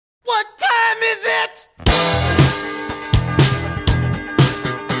Bets.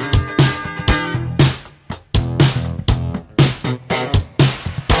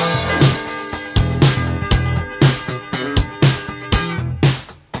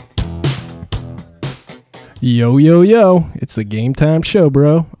 Yo, yo, yo. It's the Game Time Show,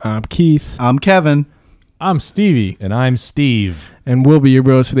 bro. I'm Keith. I'm Kevin. I'm Stevie. And I'm Steve. And we'll be your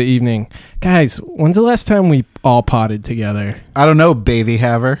bros for the evening. Guys, when's the last time we all potted together? I don't know, baby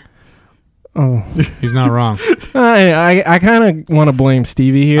haver. Oh, He's not wrong. I kind of want to blame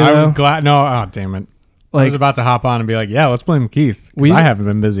Stevie here, I though. was glad. No, oh, damn it. I was about to hop on and be like, yeah, let's blame Keith. 'Cause I haven't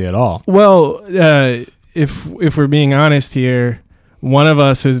been busy at all. Well, if we're being honest here, one of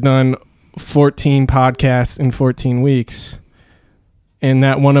us has done 14 podcasts in 14 weeks. And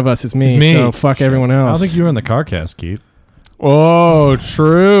that one of us is me. It's me. So fuck everyone else. I don't think you were in the CarCast, Keith. Oh,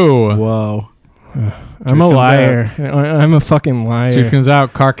 true. Whoa. I'm a liar. I'm a fucking liar. Truth comes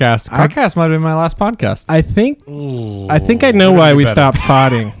out. CarCast. CarCast might have been my last podcast. I think I know why we stopped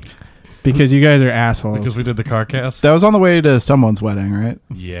potting. Because you guys are assholes. Because we did the CarCast? That was on the way to someone's wedding, right?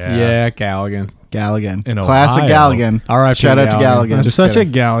 Yeah. Yeah, Galligan. Galligan. In Classic Ohio. Galligan. All right. Shout out to Galligan. That's Just such kidding.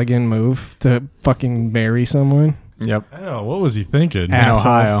 a Galligan move to fucking marry someone. Yep. I know. What was he thinking? In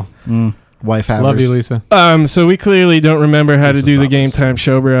Asshole. Ohio. Wife havers. Love you, Lisa. So we clearly don't remember how to Lisa's do the not Game listening. Time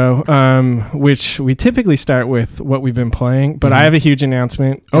Show, bro. Which we typically start with what we've been playing, but I have a huge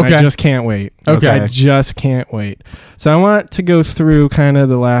announcement. And Okay. I just can't wait. Okay. I just can't wait. So I want to go through kind of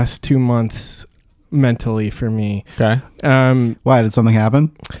the last 2 months mentally for me. Okay. Why? Did something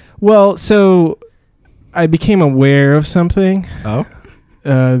happen? Well, so I became aware of something. Oh.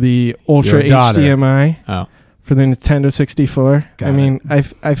 The Ultra Your daughter. HDMI. Oh. For the Nintendo 64. Got I mean,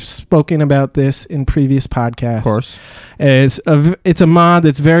 I've spoken about this in previous podcasts. Of course. It's a mod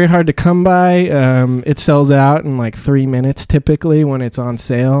that's very hard to come by. It sells out in like 3 minutes typically when it's on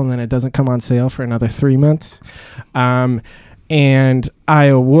sale, and then it doesn't come on sale for another 3 months. And I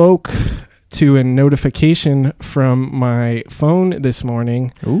awoke to a notification from my phone this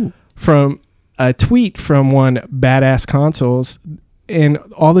morning from a tweet from one Badass Consoles, and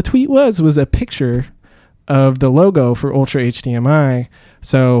all the tweet was a picture of the logo for Ultra HDMI.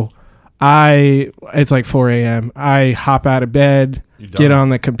 So it's like 4 a.m. I hop out of bed, get on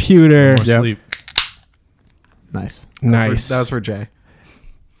the computer. More sleep. Nice. Nice. That was for Jay.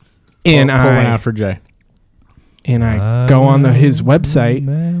 And Pull one out I for Jay. go on his website,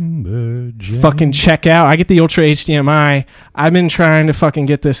 fucking check out. I get the Ultra HDMI. I've been trying to fucking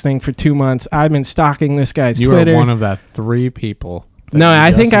get this thing for 2 months. I've been stalking this guy's You Twitter. are one of that 3 people. No, that you I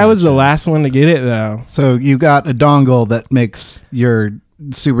just think I was the mentioned. last one to get it though. So you got a dongle that makes your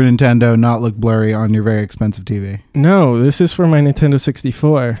Super Nintendo not look blurry on your very expensive TV. No, this is for my Nintendo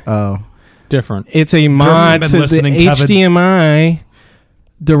 64. Oh. Different. It's a mod been to the listening, Kevin. HDMI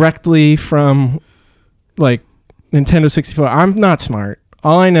directly from like Nintendo 64. I'm not smart.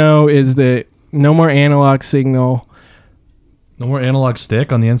 All I know is that no more analog signal. No more analog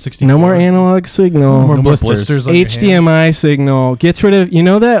stick on the N64. No more analog signal. No more blisters. blisters on your hands? HDMI signal. Gets rid of,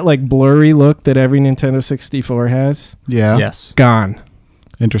 that like blurry look that every Nintendo 64 has? Yeah. Yes. Gone.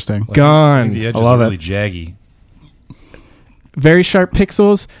 Interesting. Like, Gone. The edges I love are it. really jaggy. Very sharp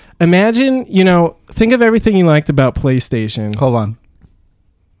pixels. Imagine, think of everything you liked about PlayStation. Hold on.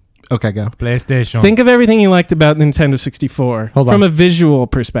 Okay, go. PlayStation. Think of everything you liked about Nintendo 64 Hold on. from a visual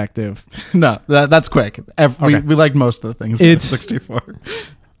perspective. No, that's quick. We liked most of the things. It's- 64.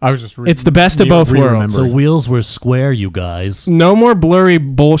 I was just It's the best of both worlds. The wheels were square, you guys. No more blurry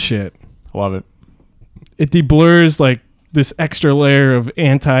bullshit. Love it. It deblurs like this extra layer of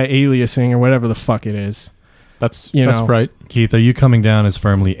anti-aliasing or whatever the fuck it is. That's You know. right. Keith, are you coming down as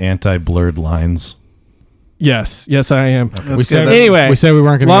firmly anti-blurred lines? Yes, I am. That's said good. Anyway, we said we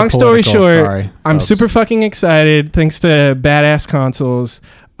weren't going to. long story short, Sorry, I'm folks. super fucking excited thanks to Badass Consoles.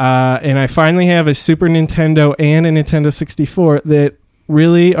 And I finally have a Super Nintendo and a Nintendo 64 that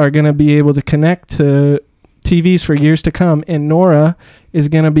really are going to be able to connect to TVs for years to come. And Nora is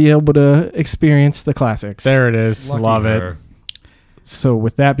going to be able to experience the classics. There it is. Lucky Love it. her. So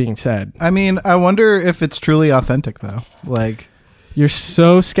with that being said, I mean, I wonder if it's truly authentic though. Like, you're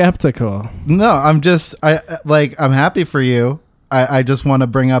so skeptical. no, I'm happy for you. I just want to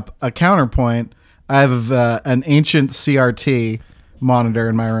bring up a counterpoint. I have an ancient CRT monitor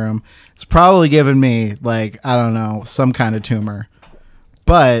in my room. It's probably given me I don't know, some kind of tumor,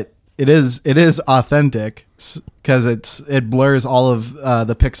 but it is authentic because it blurs all of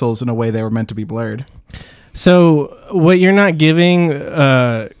the pixels in a way they were meant to be blurred. So what you're not giving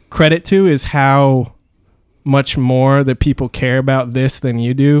credit to is how much more that people care about this than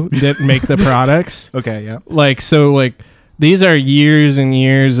you do that make the products. Okay, yeah. these are years and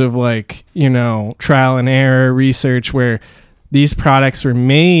years of like, trial and error research where these products were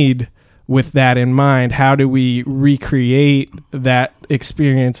made with that in mind. How do we recreate that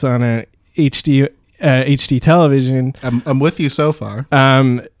experience on a HD television? I'm with you so far.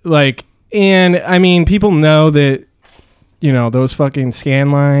 And I mean, people know that, those fucking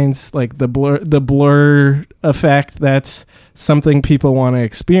scan lines, like the blur effect, that's something people want to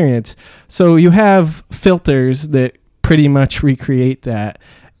experience. So you have filters that pretty much recreate that.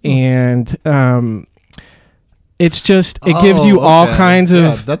 And it's just, it gives you all kinds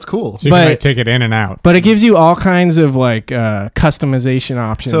of... that's cool. So you can take it in and out. But it gives you all kinds of like customization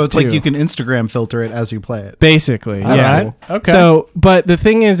options. So it's too. like you can Instagram filter it as you play it. Basically, That's yeah. cool. Okay. So, but the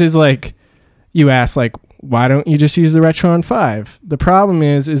thing is like, you ask like, why don't you just use the Retron 5? The problem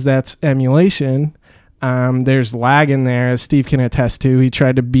is that's emulation. There's lag in there, as Steve can attest to. He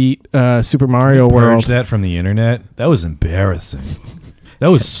tried to beat Super Mario World. Purge that from the internet. That was embarrassing. That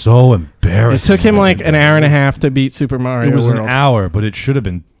was so embarrassing. It took him like an hour and a half to beat Super Mario It was World. an hour, but it should have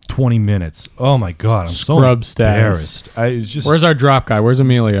been 20 minutes. Oh my god, I'm Scrub so embarrassed. Where's our drop guy? Where's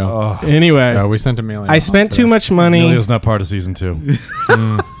Emilio? Anyway, we sent Emilio. I spent too much money. Emilio's not part of season 2.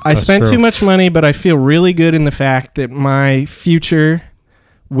 I spent true. too much money, but I feel really good in the fact that my future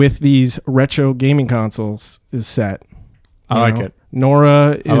with these retro gaming consoles is set. I like it.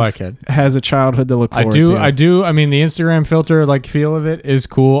 Nora has a childhood to look forward to. I do. I mean, the Instagram filter, like, feel of it is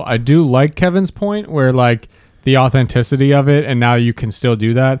cool. I do like Kevin's point where, like, the authenticity of it, and now you can still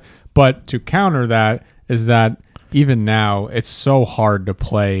do that. But to counter that is that even now, it's so hard to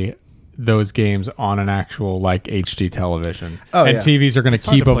play those games on an actual, like, HD television. Oh, and yeah. TVs are going to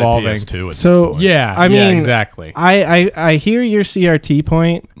keep evolving. So, yeah, I mean, exactly. I hear your CRT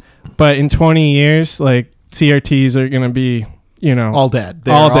point, but in 20 years, like, CRTs are going to be... all dead.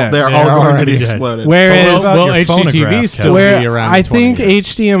 All dead. They're They're all going to already be dead. exploded. Whereas, Well, your HDTV phonograph, still where be around. I in 20 think years.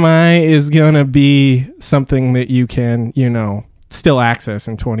 HDMI is going to be something that you can, still access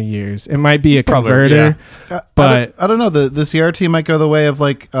in 20 years. It might be a converter, but I don't know. The CRT might go the way of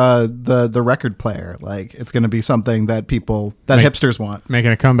like the record player. Like it's going to be something that hipsters want.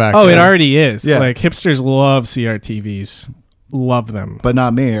 making a comeback. it already is. Yeah. Like hipsters love CRTVs, love them. But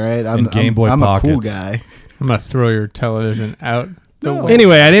not me, right? I'm Game Boy I'm a cool Pockets. guy. I'm gonna throw your television out. No.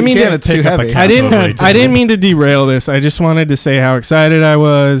 Anyway, I didn't mean to. It's too heavy. I didn't mean to derail this. I just wanted to say how excited I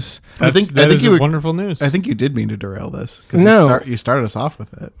was. I think That you is would, wonderful news. I think you did mean to derail this because No. you started us off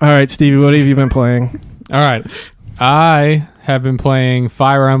with it. All right, Stevie, what have you been playing? All right. I have been playing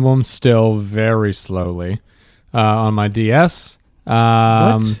Fire Emblem still very slowly on my DS.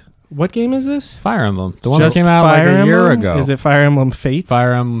 What game is this? Fire Emblem. The It's one that just came out Fire like a year Emblem? ago. Is it Fire Emblem Fates?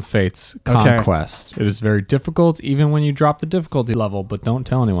 Fire Emblem Fates Okay. Conquest. It is very difficult even when you drop the difficulty level, but don't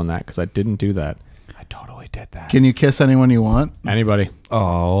tell anyone that because I didn't do that. I totally did that. Can you kiss anyone you want? Anybody.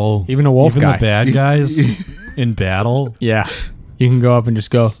 Oh, Even a wolf guy. the bad guys in battle. Yeah. You can go up and just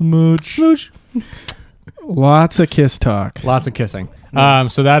go Smooch. smooch. Lots of kiss talk. Lots of kissing.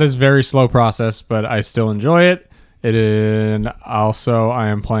 So that is very slow process, but I still enjoy it. And also I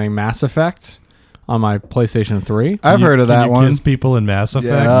am playing Mass Effect on my PlayStation 3. I've heard of that Can you one. kiss people in Mass Effect?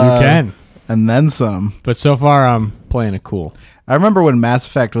 Yeah. You can. And then some. But so far I'm playing it cool. I remember when Mass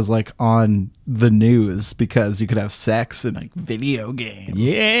Effect was like on the news because you could have sex in like video games.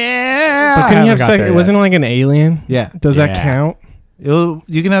 Yeah. But couldn't you have sex? It wasn't like an alien. Yeah. Does that Yeah. count?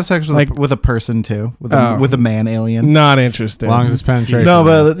 You can have sex with, Like- with a person too, with Oh. with a man alien. Not interested. As long as it's penetration. No,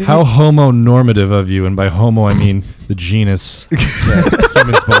 but How homonormative of you, and by homo I mean the genus that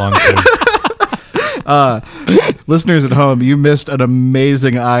humans belong to. listeners at home, you missed an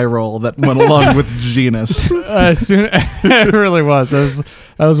amazing eye roll that went along with genus. It really was.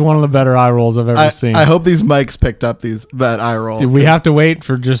 That was one of the better eye rolls I've ever seen. I hope these mics picked up that eye roll. We have to wait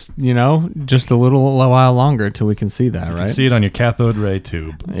for just a little while longer till we can see that, You right? see it on your cathode ray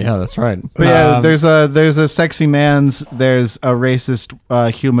tube. Yeah, that's right. But yeah, there's a sexy man's, there's a racist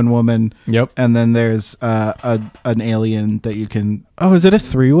human woman, Yep. and then there's an alien that you can Oh, is it a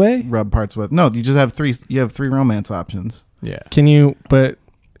three-way? rub parts with. No, you just have three. You have three romance options. Yeah. Can you? But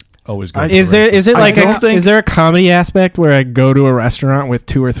Always good. is there? Is it I like? don't think- Is there a comedy aspect where I go to a restaurant with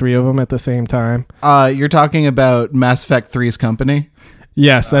two or three of them at the same time? You're talking about Mass Effect 3's company.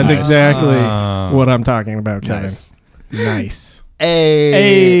 Yes, that's exactly Ah. what I'm talking about, Kevin. Nice. Nice.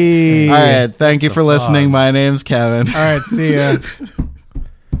 Hey. All right. Thank you for listening. pause. My name's Kevin. All right, see ya.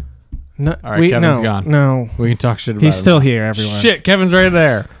 No, All right, Kevin's gone. No, We can talk shit about he's him. still here, everyone. Shit, Kevin's right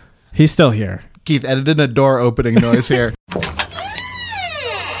there. He's still here. Keith, edit in a door opening noise here.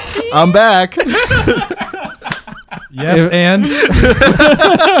 I'm back. Yes, and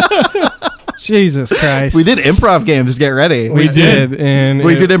Jesus Christ. We did improv games. Get ready. We did. And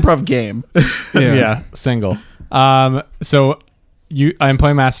We did improv game. Yeah, single. So I'm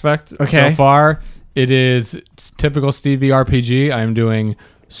playing Mass Effect. Okay. So far, it's typical Stevie RPG. I am doing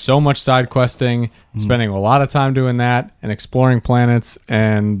so much side questing, spending a lot of time doing that and exploring planets.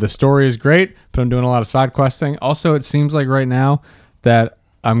 And the story is great, but I'm doing a lot of side questing. Also, it seems like right now that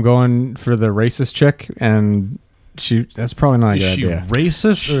I'm going for the racist chick, and that's probably not a Is good she idea.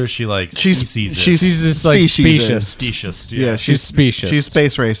 racist or is she like She's speciesist? She's just like Speciesist. specious. specious. Yeah, She's specious. She's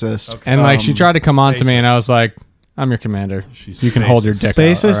space racist. Okay. And like she tried to come on to me, and I Spacist. was like, "I'm your commander. She's You can hold your spacist. dick out."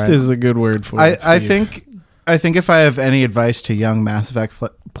 Spacist all right? is a good word for it. I Steve. think if I have any advice to young Mass Effect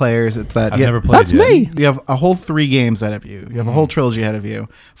players, it's that I've never played That's yet. me. you have a whole 3 games ahead of you. You have a whole trilogy ahead of you.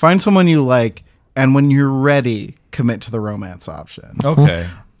 Find someone you like, and when you're ready, commit to the romance option. Okay.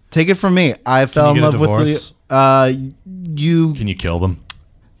 Take it from me. I fell you in get a love with divorce? you Can you kill them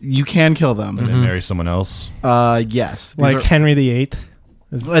can kill them. and then marry someone else? Yes. These Like are- Henry VIII.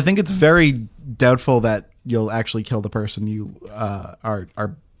 I think it's very doubtful that you'll actually kill the person you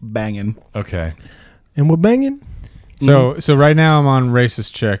are banging. Okay. And we're banging. So right now I'm on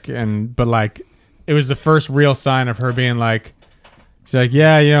racist chick, but like it was the first real sign of her being like, she's like,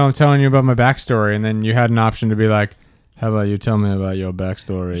 yeah, I'm telling you about my backstory, and then you had an option to be like, how about you tell me about your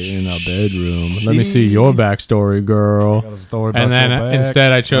backstory in our bedroom? Let me see your backstory, girl. And then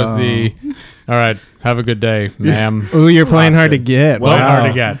instead I chose all right, have a good day, ma'am. Ooh, you're playing hard to Option. get. Well, Wow.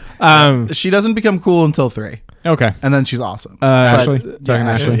 hard to get. She doesn't become cool until 3, Okay. and then she's awesome. Ashley? But, Talking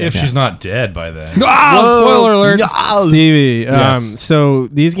to Ashley? if Yeah. she's not dead by then. Spoiler alert. Stevie, Yes. so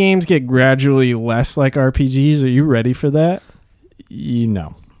these games get gradually less like RPGs. Are you ready for that?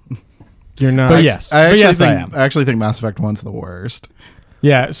 No. You're not. But yes. I But actually yes, think I am. I actually think Mass Effect 1's the worst.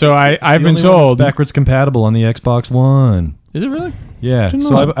 Yeah, so I've The been only one told. that's backwards compatible on the Xbox One. Is it really? Yeah. Didn't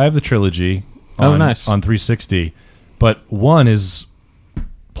So know. I have the trilogy. Oh, on, nice. On 360, but 1 is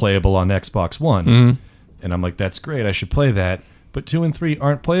playable on Xbox One, Mhm. and I'm like, that's great. I should play that. But 2 and 3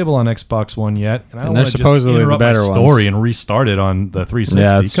 aren't playable on Xbox One yet, and I don't And they're want to supposedly the interrupt better my ones. story and restart it on the 360.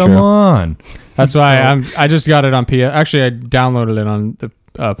 Yeah, that's Come true. on. That's why I just got it on PS. Actually, I downloaded it on the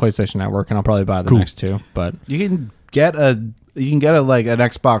PlayStation Network, and I'll probably buy the Cool. next 2. But You can get like an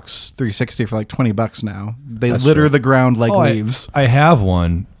Xbox 360 for like $20 now. They That's litter true. the ground like Oh, leaves. I have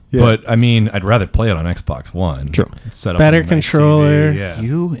one, Yeah. but I mean, I'd rather play it on Xbox One. True. It's set up Better on a nice controller. TV, Yeah.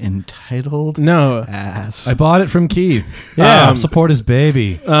 You entitled No. ass. I bought it from Keith. Yeah. Support his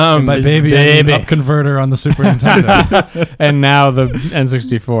baby. Um, My his baby, baby. up converter on the Super Nintendo. and now the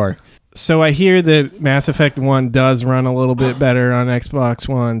N64. So I hear that Mass Effect 1 does run a little bit better on Xbox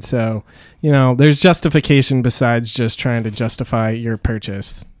One. So, there's justification besides just trying to justify your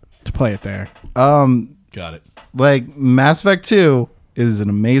purchase to play it there. Got it. Like Mass Effect 2 is an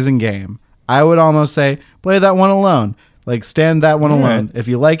amazing game. I would almost say play that one alone. Like stand that one alone. If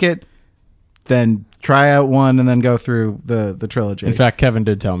you like it, then try out 1 and then go through the trilogy. In fact, Kevin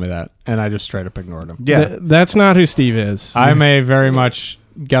did tell me that, and I just straight up ignored him. yeah. That's not who Steve is. I'm a very much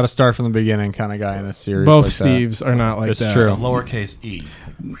got to start from the beginning kind of guy in a series. Both like that. Steves are not like It's that. true. Lowercase e.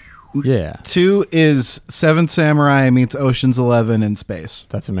 Yeah, 2 is Seven Samurai meets Ocean's 11 in space.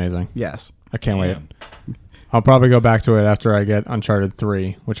 that's amazing. Yes. I can't wait. Damn. I'll probably go back to it after I get Uncharted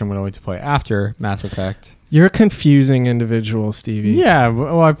 3, which I'm going to play after Mass Effect. You're a confusing individual, Stevie. Yeah,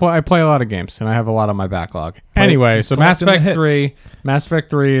 well, I play a lot of games, and I have a lot on my backlog. Anyway, so Mass collecting the Effect 3, Mass Effect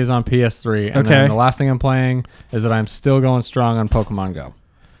 3 is on PS3, and Okay. then the last thing I'm playing is that I'm still going strong on Pokemon Go.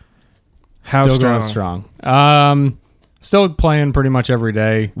 How still strong? going strong. Still playing pretty much every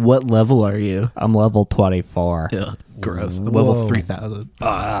day. What level are you? I'm level 24. Ugh, gross. Level 3000.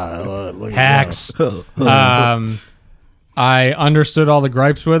 Hacks. I understood all the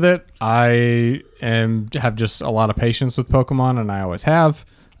gripes with it. I have just a lot of patience with Pokemon, and I always have.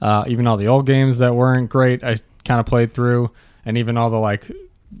 Even all the old games that weren't great, I kind of played through, and even all the like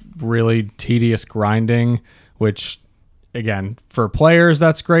really tedious grinding, which again, for players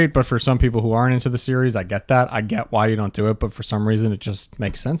that's great, but for some people who aren't into the series, I get that. I get why you don't do it, but for some reason it just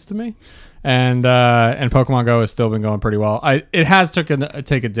makes sense to me. And Pokemon Go has still been going pretty well. It has take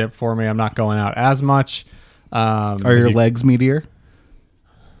a dip for me. I'm not going out as much. Are your legs meteor?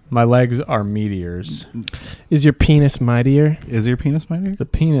 My legs are meteors. Is your penis mightier? Is your penis meteor? The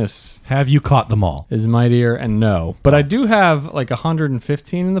penis Have you caught them all? is mightier, and no. But I do have like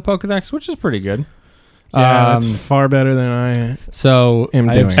 115 in the Pokedex, which is pretty good. Yeah, that's far better than I So am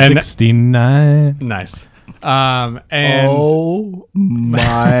I doing. have And- 69. nice. And Oh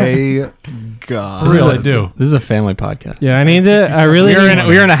my god! For real, I do. this is a family podcast. Yeah, I need to. I really. We're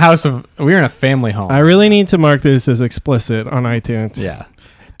Need, in a house of. We're in a family home. I really need to mark this as explicit on iTunes. yeah.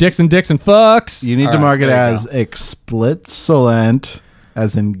 dicks and fucks. You need All to right, mark it there you as go. explicit,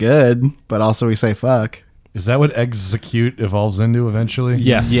 as in good, but also we say fuck. Is that what execute evolves into eventually?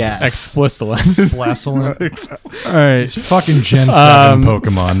 Yes. Yes. Explicit. Splasolent. All right. It's fucking Gen 7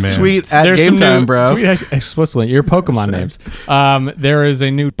 Pokemon, man. Sweet at There's game some time, new, bro. Tweet explicitly your Pokemon names. There is a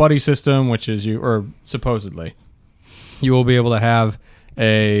new buddy system, which is supposedly you will be able to have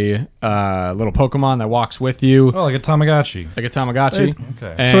a little Pokemon that walks with you, Oh, like a Tamagotchi. like a Tamagotchi.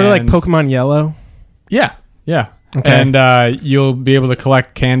 Okay. Sort of like And- Pokemon Yellow. Yeah, yeah. Okay. And you'll be able to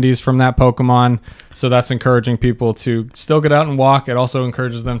collect candies from that Pokemon. So that's encouraging people to still get out and walk. It also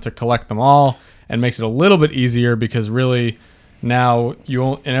encourages them to collect them all and makes it a little bit easier because really now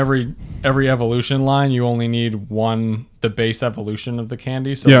in every evolution line you only need the base evolution of the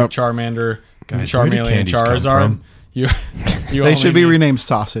candy. So Yep. like Charmander, Guys, where do Charmeleon, and candies come Charizard. from? You They only should be need- renamed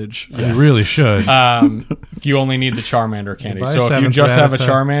Sausage. You really should. you only need the Charmander candy. Buy So if you seventh just have a Rattata.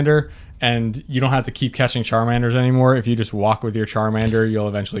 Charmander and you don't have to keep catching Charmanders anymore, if you just walk with your Charmander, you'll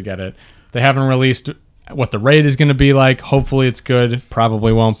eventually get it. They haven't released what the raid is going to be like. Hopefully it's good.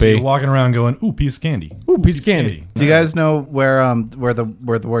 Probably won't So be. you're walking around going, ooh, piece of candy. Ooh, piece of candy. Do you guys know where the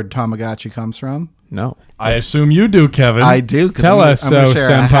word Tamagotchi comes from? No. I assume you do, Kevin. I do. 'Cause Tell I'm us, gonna so, share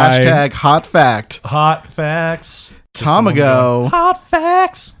senpai. a hashtag hot fact. Hot facts. Tamago. Hot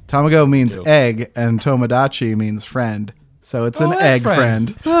facts. Tamago means egg, and Tomodachi means friend. So it's an Oh, egg egg friend.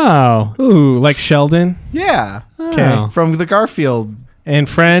 friend. Oh. Ooh, like Sheldon Yeah. Okay. Oh. From the Garfield. and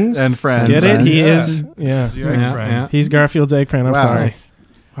Friends. And Friends. Get it? He Yeah. is. Yeah. He's your egg Yeah, friend. yeah. He's Garfield's egg friend. I'm Wow. sorry.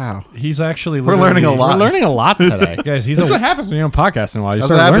 Wow. He's actually We're learning a literally- lot. We're learning a lot today. Guys, he's That's a what happens when you don't podcast in a while. You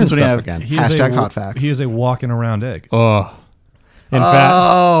That's start what learning happens when you stuff have- again. he is Hashtag a, hot facts. He is a walking around egg. Oh. In fact,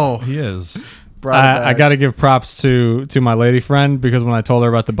 Oh. He is. Brought it I back. got to give props to my lady friend because when I told her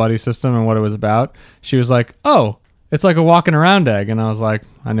about the buddy system and what it was about, she was like, "Oh, it's like a walking around egg," and I was like,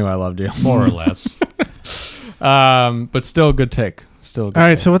 "I knew I loved you." More or less. But still a good take. Still a good All right.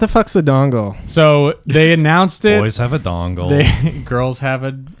 take. So what the fuck's the dongle? So they announced it. Boys have a dongle. Girls have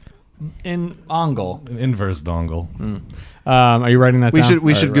an ongle. An inverse dongle. Are you writing that We down? should All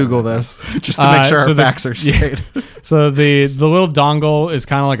right, Google right. this just to make sure so our the- facts are straight. So the little dongle is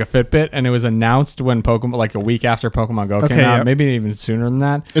kind of like a Fitbit, and it was announced when Pokemon, like a week after Pokemon Go came Okay, out, yep. maybe even sooner than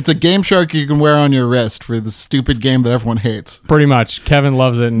that. It's a Game Shark you can wear on your wrist for the stupid game that everyone hates. Pretty much, Kevin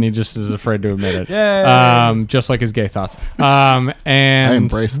loves it, and he just is afraid to admit it. Yay. Just like his gay thoughts. I And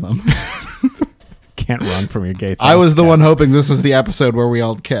embrace them. can't run from your gay thoughts. I was the one hoping this was the episode where we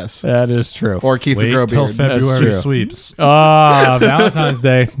all kiss. That is true. Or Keith the Wait till Growbeard. February true. sweeps. Valentine's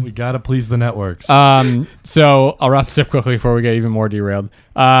Day. We gotta please the networks. So I'll wrap this up quickly before we get even more derailed.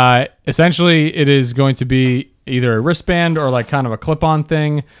 Essentially, it is going to be either a wristband or like kind of a clip-on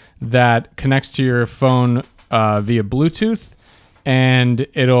thing that connects to your phone via Bluetooth, and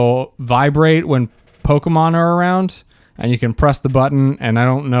it'll vibrate when Pokemon are around, and you can press the button. And I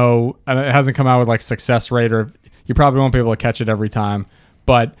don't know, it hasn't come out with like success rate, or you probably won't be able to catch it every time,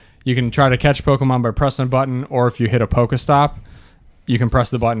 but you can try to catch Pokemon by pressing a button, or if you hit a Pokestop, you can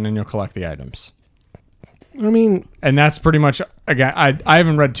press the button and you'll collect the items. I mean, And that's pretty much, again, I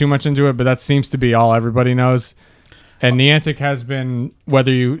haven't read too much into it, but that seems to be all everybody knows. And Niantic has been,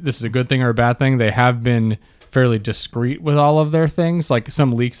 this is a good thing or a bad thing, they have been fairly discreet with all of their things. Like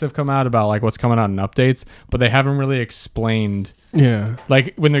some leaks have come out about like what's coming out in updates, but they haven't really explained. yeah.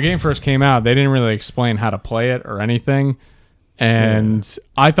 Like when their game first came out, they didn't really explain how to play it or anything. And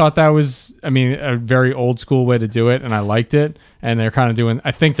I thought that was, a very old school way to do it, and I liked it. And they're kind of doing,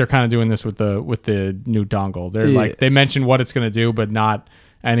 I think they're kind of doing this with the new dongle. They're like, they mentioned what it's going to do, but not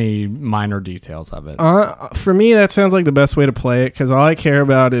any minor details of it. For me, that sounds like the best way to play it because all I care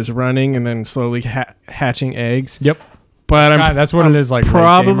about is running and then slowly hatching eggs. Yep. But That's what it is like. late game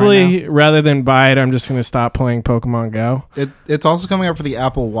Probably right rather than buy it, I'm just going to stop playing Pokemon Go. It's also coming up for the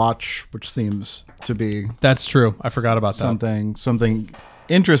Apple Watch, which seems to be now. That's true. I forgot about that. something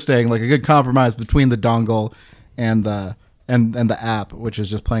interesting, like a good compromise between the dongle and the app, which is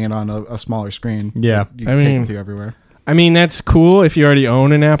just playing it on a smaller screen. Yeah. you can I take it mean- with you everywhere. I mean, that's cool if you already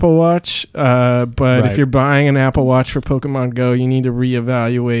own an Apple Watch. But Right. if you're buying an Apple Watch for Pokemon Go, you need to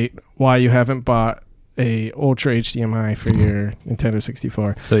reevaluate why you haven't bought a Ultra HDMI for your Nintendo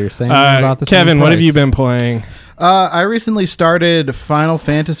 64. So you're saying about the Kevin, same what have price. you been playing? I recently started Final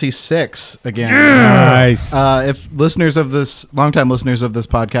Fantasy VI again. Nice. If longtime listeners of this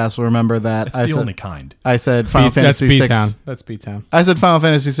podcast will remember that it's the only kind. I said Final That's Fantasy VI. B-Town. That's B-Town. I said Final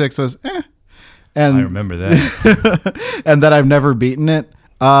Fantasy VI was and I remember that. and that I've never beaten it.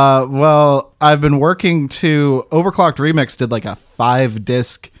 Well, I've been working to Overclocked Remix did like a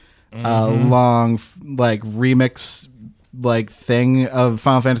 5-disc long remix like thing of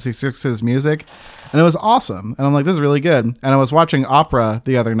Final Fantasy VI's music, and it was awesome. And I'm like, this is really good. And I was watching opera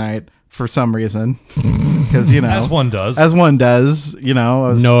the other night for some reason, because As one does. as one does,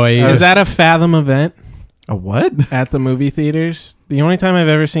 Noise. Is that a Fathom event a what? at the movie theaters? The only time I've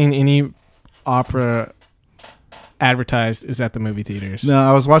ever seen any opera advertised is at the movie theaters. No,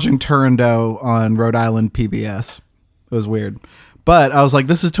 I was watching Turandot on Rhode Island PBS. It was weird, but I was like,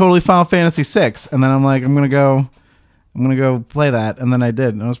 this is totally Final Fantasy VI, and then I'm like, I'm gonna go play that, and then I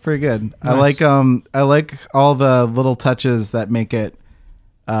did, and it was pretty good. I like all the little touches that make it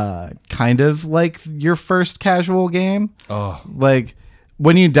kind of like your first casual game. Oh, Like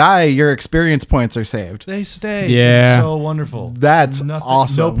when you die, your experience points are saved. they stay. Yeah. It's so wonderful. That's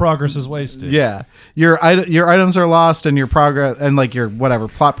awesome. No progress is wasted. Yeah, your items are lost, and your progress and like your whatever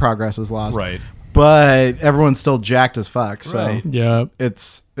plot progress is lost. Right. But everyone's still jacked as fuck. So Right. Yeah.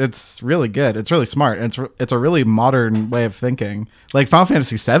 it's really good. It's really smart. And it's a really modern way of thinking. Like Final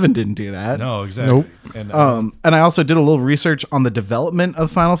Fantasy VII didn't do that. No, exactly. Nope. And And I also did a little research on the development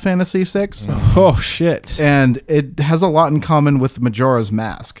of Final Fantasy VI, Oh shit! and it has a lot in common with Majora's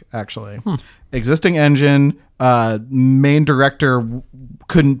Mask. Actually, existing engine, main director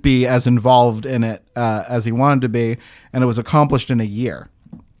couldn't be as involved in it as he wanted to be, and it was accomplished in a year.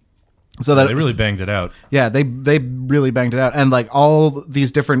 So that they really banged it out. yeah, they really banged it out, and like all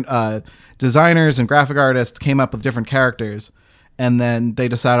these different designers and graphic artists came up with different characters, and then they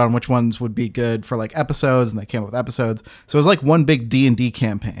decided on which ones would be good for like episodes, and they came up with episodes. So it was like one big D&D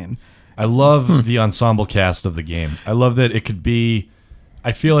campaign. I love the ensemble cast of the game. I love that it could be.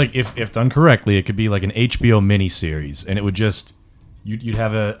 I feel like if done correctly, it could be like an HBO miniseries, and it would just you'd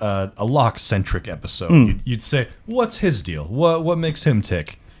have a Locke centric episode. You'd say, what's his deal? What makes him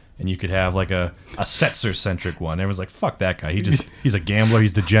tick? And you could have like a Setzer centric one. Everyone's like, fuck that guy. He's a gambler.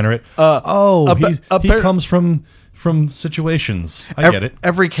 He's degenerate. He comes from situations. I get it.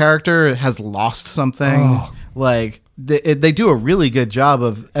 Every character has lost something. Like they do a really good job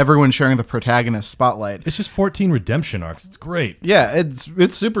of everyone sharing the protagonist spotlight. It's just 14 redemption arcs. It's great. Yeah,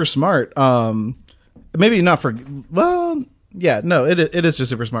 it's super smart. Maybe not for yeah, no, it is just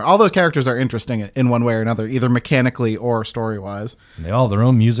super smart. All those characters are interesting in one way or another, either mechanically or story wise. And they all have their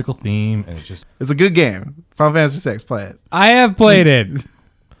own musical theme, and It's a good game. Final Fantasy VI, play it. I have played it.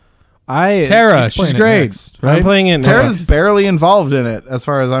 Tara, He's playing she's it great. next. I'm Right? playing it. Tara's next. barely involved in it, as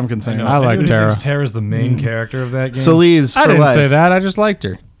far as I'm concerned. I like Everybody Tara. thinks Tara's the main character of that game. Celise for I didn't life. say that. I just liked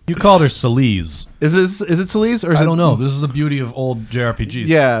her. You called her Celise. Is it Celise or is I it? don't know. This is the beauty of old JRPGs.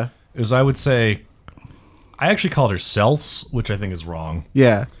 Yeah, Is I would say, I actually called her Celse, which I think is wrong.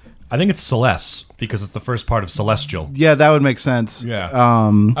 yeah, I think it's Celeste because it's the first part of Celestial. yeah. That would make sense. Yeah.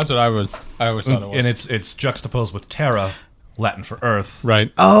 That's what I always thought it was. And it's juxtaposed with Terra, Latin for Earth.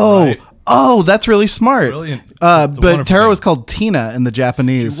 right. Oh, Right. oh, that's really smart. Brilliant. It's a But wonderful Tara thing. was called Tina in the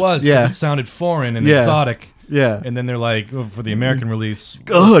Japanese. It was because Yeah. it sounded foreign and Yeah. exotic. Yeah. And then they're like, oh, for the American release,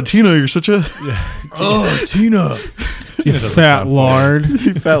 Oh, Tina, you're such a oh, Tina. You fat lard.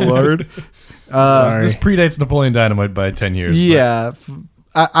 fat lord. This predates Napoleon Dynamite by 10 years. Yeah.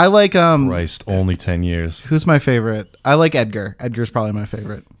 I like but Christ, only 10 years. who's my favorite? I like Edgar. Edgar's probably my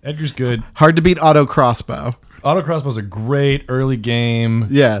favorite. Edgar's good. Hard to beat Auto Crossbow. Auto Crossbow's a great early game.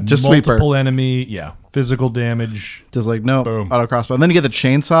 Yeah, just sweeper. multiple enemy. Yeah, physical damage. Just like no Boom. Auto Crossbow. And then you get the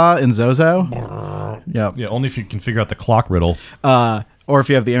chainsaw in Zozo. Yep. Yeah, only if you can figure out the clock riddle. Or if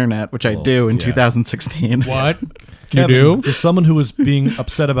you have the internet, which I do in yeah. 2016. What? Kevin, You do? For someone who was being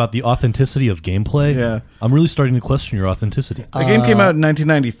upset about the authenticity of gameplay, Yeah. I'm really starting to question your authenticity. The game came out in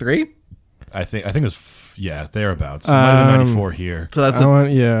 1993. I think it was thereabouts. It might have been 94 here. So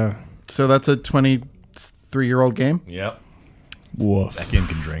that's a 23-year-old game. Yep. Woof. That game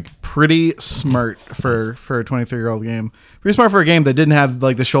can drink. Pretty smart for a 23-year-old game. Pretty smart for a game that didn't have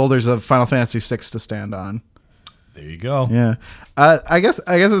like the shoulders of Final Fantasy VI to stand on. There you go. Yeah. I guess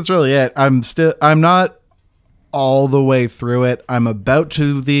that's really it. I'm not all the way through it. I'm about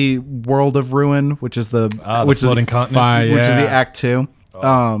to the World of Ruin, which is the Floating Continent. Fine. which is the Yeah. Act 2.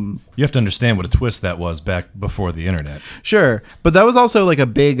 You have to understand what a twist that was back before the internet. Sure, but that was also like a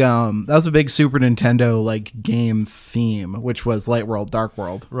big Super Nintendo like game theme, which was Light World, Dark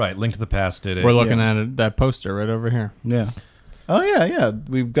World. Right. Link to the Past did it. We're looking at it, that poster right over here. Yeah. Oh yeah.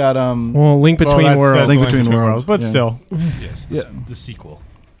 We've got Well, Link Between that's Worlds. Link Between Worlds, but yeah. still. Yes, the sequel.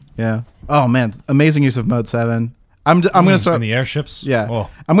 yeah. Oh man, amazing use of Mode 7. I'm gonna start. And the airships. Yeah, Oh,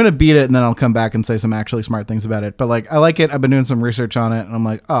 I'm gonna beat it and then I'll come back and say some actually smart things about it. But like, I like it. I've been doing some research on it, and I'm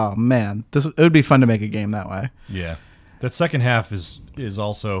like, oh man, it would be fun to make a game that way. yeah. That second half is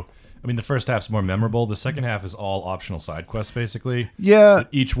also. I mean, the first half's more memorable. The second half is all optional side quests, basically. Yeah,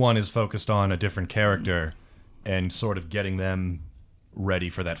 Each one is focused on a different character, and sort of getting them ready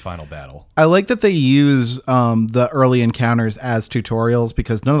for that final battle. I like that they use the early encounters as tutorials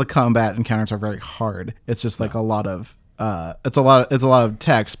because none of the combat encounters are very hard. It's just like a lot of it's a lot of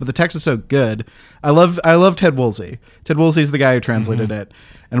text, but the text is so good. I love Ted Woolsey. Ted Woolsey is the guy who translated it.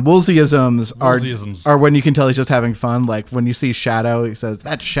 And Woolseyisms are when you can tell he's just having fun. Like when you see Shadow, he says,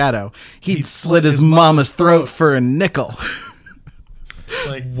 "That's Shadow. He'd slit his mama's throat for a nickel."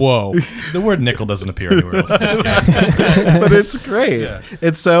 Like, Whoa. the word nickel doesn't appear anywhere else in this game. But it's great. Yeah.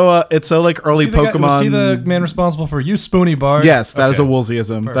 It's so like early Pokemon. Was he the man responsible for "You Spoony Bard"? Yes, that is a Okay.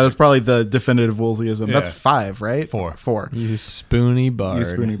 Woolseyism. That Perfect. is probably the definitive Woolseyism. Yeah. That's 5, right? 4. You spoony bard. You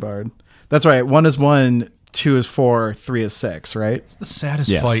spoony bard. That's right. 1 is 1, 2 is 4, 3 is 6, right? The saddest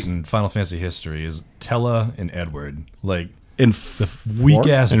Yes. fight in Final Fantasy history is Tella and Edward. Like In the weak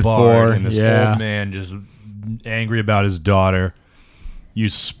ass And bard 4, and this yeah. old man just angry about his daughter. "You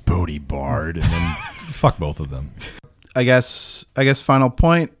Spoony Bard," and then fuck both of them. I guess final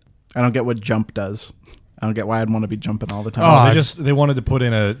point. I don't get what jump does. I don't get why I'd want to be jumping all the time. They wanted to put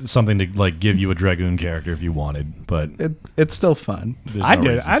in something to like give you a Dragoon character if you wanted, but It's still fun. there's I no did.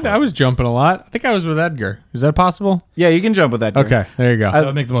 reason for I it. was jumping a lot. I think I was with Edgar. Is that possible? Yeah, you can jump with that. Okay, there you go. That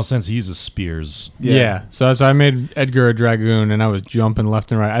would make the most sense. He uses spears. yeah. So that's why I made Edgar a Dragoon, and I was jumping left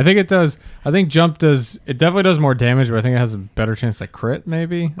and right. I think it does. I think jump does. It definitely does more damage, but I think it has a better chance to crit.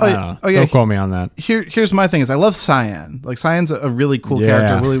 Maybe. Oh, I yeah. don't know. Oh, yeah. Don't quote me on that. Here's my thing is I love Cyan. Like Cyan's a really cool Yeah.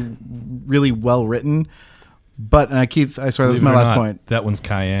 character, really well written. But Keith, I swear this is Believe my it or last not, point. That one's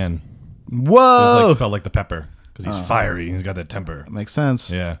Cayenne. It's Whoa, like spelled like the pepper because he's fiery. He's got that temper. makes sense.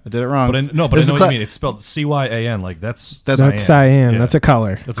 Yeah. I did it wrong. But I This know is what you mean. It's spelled Cyan. Like that's That's cyan. Yeah. That's a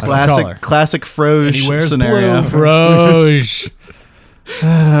color. That's a color. color. classic Froge And he wears scenario. blue. Froge.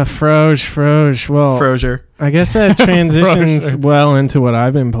 Froge. Well, Frozier. I guess that transitions well into what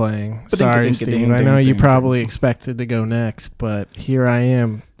I've been playing. Sorry, Ba-ding-ka-ding-ka-ding, Steve. I know you ding-ding. probably expected to go next, but here I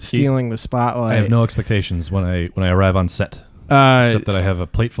am stealing the spotlight. I have no expectations when I arrive on set, Uh, except that I have a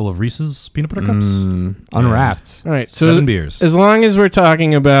plate full of Reese's peanut butter cups, Unwrapped. all right, so 7 beers. as long as we're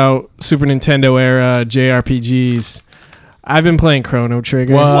talking about Super Nintendo era JRPGs, I've been playing Chrono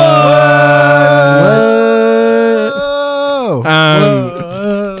Trigger.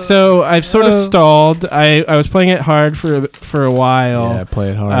 Whoa. So I've sort of stalled. I was playing it hard for a while. Yeah, play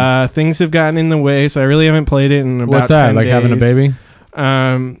it hard. Things have gotten in the way, so I really haven't played it in about What's that? 10 Like having a days. baby?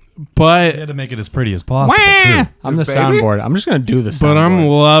 But I had to make it as pretty as possible too. I'm the Baby? soundboard. I'm just gonna do the soundboard. But I'm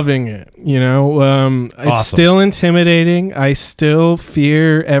loving it. You know, it's Awesome. still intimidating. I still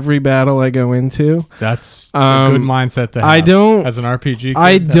fear every battle I go into. That's a good mindset to have. I don't. As an RPG,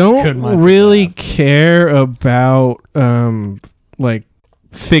 I kid, that's a good don't mindset to really have. care about like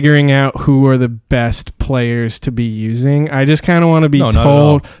figuring out who are the best players to be using. I just kind of want to be No,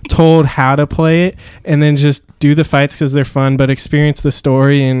 not at told how to play it, and then just do the fights because they're fun, but experience the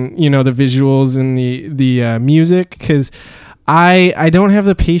story and the visuals and the music because. I don't have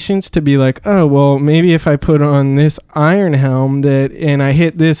the patience to be like, oh well, maybe if I put on this iron helm and I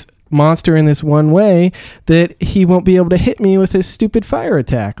hit this monster in this one way, that he won't be able to hit me with his stupid fire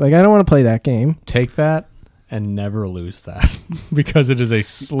attack. Like I don't want to play that game. Take that and never lose that because it is a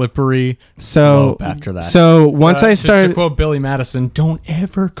slippery So slope after that. So once I to started, quote Billy Madison, don't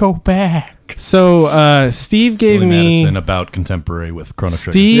ever go back. so Steve gave Billy me Madison about contemporary with Chrono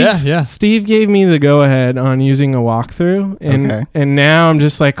Trigger. Steve. Yeah. Steve gave me the go ahead on using a walkthrough, and Okay. and now I'm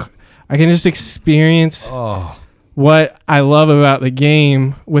just like I can just experience Oh, what I love about the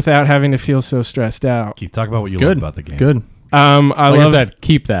game without having to feel so stressed out. Keith, talk about what you Good love about the game. Good. I Like love I said,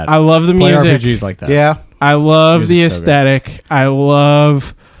 keep that. I love the Play music. RPGs like that. Yeah. I love the Music's so good. aesthetic. I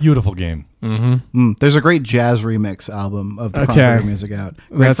love. Beautiful game. Mm-hmm. There's a great jazz remix album of the Okay. Chrono Trigger music out.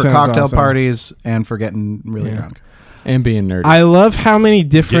 Great That for sounds cocktail awesome. parties and for getting really Yeah. drunk. And being nerdy. I love how many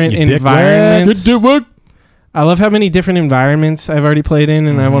different Getting your dick wet. environments. I love how many different environments I've already played in,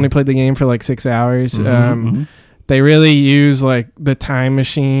 and I've only played the game for like 6 hours. They really use like the time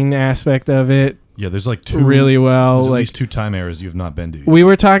machine aspect of it Yeah, there's like two really well. There's at Like least 2 time eras you've not been to. we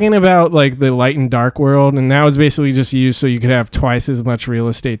were talking about like the light and dark world, and that was basically just used so you could have twice as much real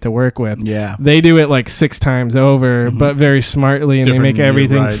estate to work with. Yeah. They do it like 6 times over, but very smartly, and Different, they make you're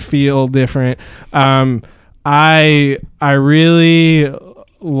everything right. feel different. I really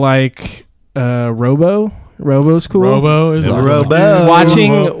like Robo. Robo's cool. Robo is Yeah, awesome.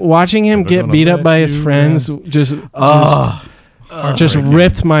 Robo. Watching him Never get gonna beat up let by his you friends just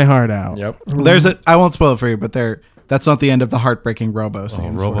ripped my heart out. Yep. There's a. I won't spoil it for you, but that's not the end of the heartbreaking Robo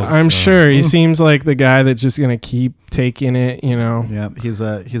scenes. Robo's- I'm sure he seems like the guy that's just gonna keep taking it. Yeah, he's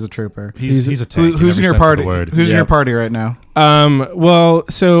a trooper. He's a tank Who's in every your sense of party? the word. Who's in Yep. your party right now? Well,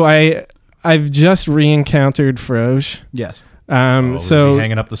 so I I've just re-encountered Froge. Yes. Is So he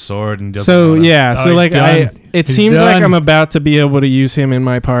hanging up the sword and doesn't so wanna- yeah, Oh, so he's like done. it He's seems like done. I'm about to be able to use him in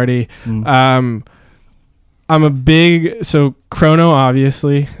my party. I'm a big Chrono,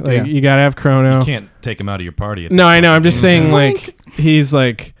 obviously. Like Yeah. you gotta have Chrono. You can't take him out of your party. at No, this I know. point. I'm just saying, Wink. he's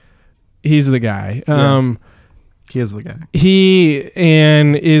the guy. Yeah. He is the guy. He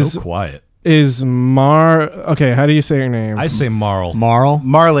and is so quiet. Okay, how do you say your name? I say Marl. Marl.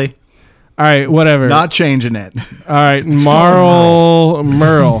 Marley, All right, whatever. not changing it. All right, Merle.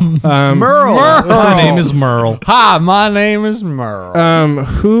 Merle. My name is Merle. Hi, my name is Merle.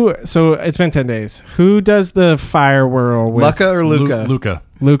 Who? So it's been 10 days. Who does the fire whirl with? Luca or Luca? Luca.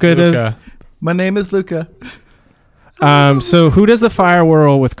 Luca does. My name is Luca. So who does the fire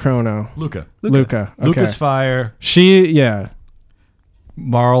whirl with Chrono? Luca. Luca. Okay. Luca's fire. Yeah.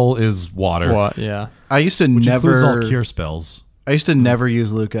 Marl is water. What? Yeah. I used to Which includes all never. cure spells. I used to never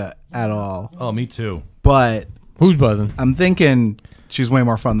use Luca at all. Oh, me too. But Who's buzzing? I'm thinking she's way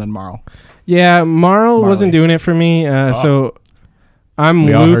more fun than Marl. Yeah, Marl wasn't Marley. doing it for me. So I'm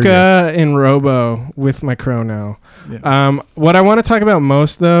We all heard Luca in Robo with my Chrono. Yeah. What I want to talk about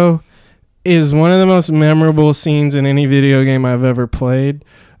most, though, is one of the most memorable scenes in any video game I've ever played.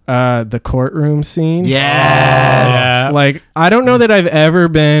 The courtroom scene. Yes. Yeah. Like, I don't know that I've ever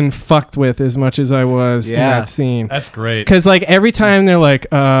been fucked with as much as I was in Yeah. that scene. That's great. Because like every time they're like,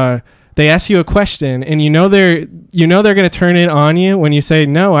 they ask you a question, and they're gonna turn it on you when you say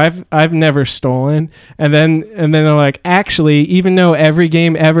no, I've never stolen, and then they're like, actually, even though every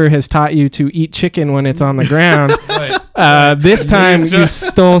game ever has taught you to eat chicken when it's on the ground, Right. this time you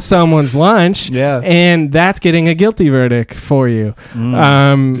stole someone's lunch, Yeah. and that's getting a guilty verdict for you.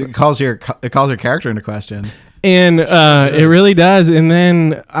 It calls your character into question. And it really does. And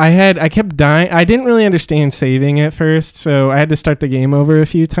then I kept dying. I didn't really understand saving at first, so I had to start the game over a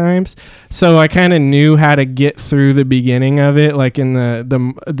few times. So I kind of knew how to get through the beginning of it, like in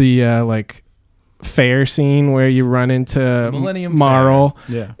the like fair scene where you run into Millennium Marl,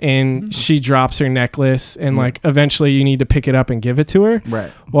 Yeah. and she drops her necklace, and like eventually you need to pick it up and give it to her.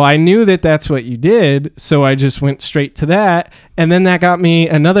 Right. Well, I knew that that's what you did, so I just went straight to that, and then that got me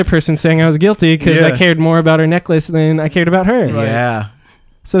another person saying I was guilty because I Yeah. cared more about her necklace than I cared about her. Yeah.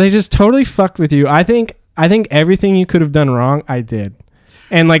 So they just totally fucked with you. I think everything you could have done wrong, I did.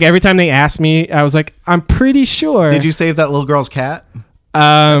 And like every time they asked me, I was like, I'm pretty sure. Did you save that little girl's cat?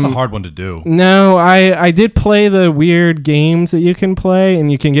 That's a hard one to do. No, I did play the weird games that you can play,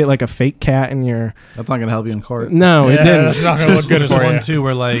 and you can get like a fake cat in your. That's not going to help you in court. No, it didn't. That's not gonna look good There's for one you. too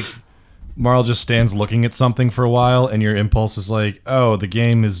where like Marl just stands looking at something for a while, and your impulse is like, "Oh, the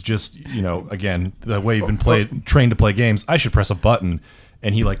game is just again the way you've been trained to play games. I should press a button."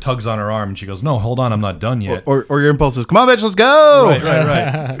 And he like tugs on her arm, and she goes, "No, hold on, I'm not done yet." Or your impulse is, come on, bitch, let's go.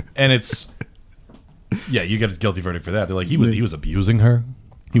 Right. And it's you get a guilty verdict for that. They're like, he was abusing her.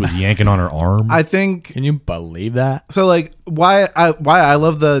 He was yanking on her arm. I think Can you believe that? so. Like why I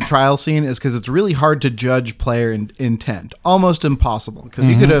love the trial scene is because it's really hard to judge player intent, almost impossible. Because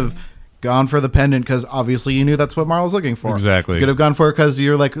you could have gone for the pendant because obviously you knew that's what Marl was looking for. Exactly. You could have gone for it because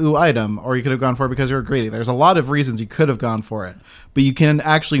you're like, ooh, item, or you could have gone for it because you were greedy. There's a lot of reasons you could have gone for it, but you can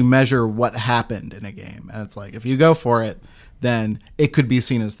actually measure what happened in a game, and it's like if you go for it, then it could be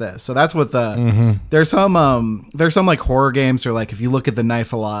seen as this. So that's what the there's some like horror games where like if you look at the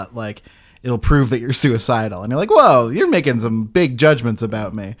knife a lot, like it'll prove that you're suicidal, and you're like, whoa, you're making some big judgments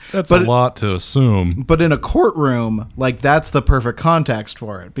about me. That's but a lot to assume. But in a courtroom, like that's the perfect context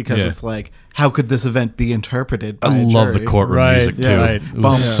for it because Yeah. it's like, how could this event be interpreted by I a love the jury? courtroom Right, music too. yeah, right. It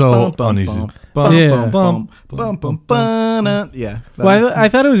was so uneasy. Yeah. Yeah. Well, I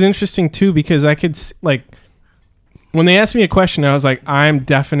thought it was interesting too because I could like when they asked me a question, I was like, I'm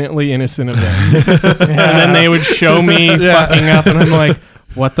definitely innocent of this, and then they would show me fucking up, and I'm like,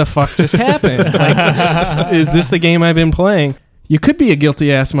 what the fuck just happened? Like, is this the game I've been playing? You could be a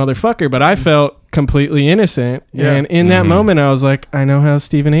guilty ass motherfucker, but I felt completely innocent, Yeah. and in that moment, I was like, I know how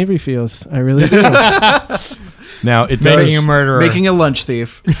Stephen Avery feels. I really do. Now it Making does a murderer. making a lunch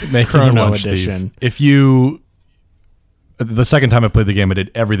thief. making Chrono a lunch edition. thief. If you the second time I played the game, I did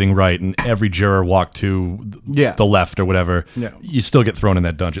everything right, and every juror walked to Yeah. the left or whatever. Yeah. You still get thrown in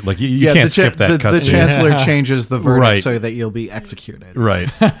that dungeon. Like you Yeah, can't the, skip that the cutscene. chancellor changes the verdict Right. so that you'll be executed.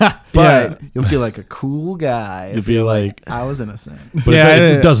 Right. But you'll feel like a cool guy. You'll if be you're like- I was innocent. But Yeah,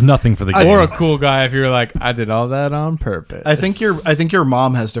 it does nothing for the game. Or a cool guy if you're like, I did all that on purpose. I think your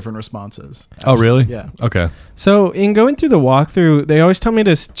mom has different responses. Oh, really? Yeah. Okay. So in going through the walkthrough, they always tell me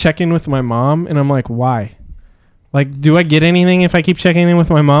to check in with my mom, and I'm like, why? Like, do I get anything if I keep checking in with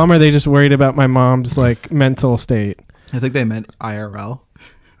my mom, or are they just worried about my mom's like mental state? I think they meant IRL.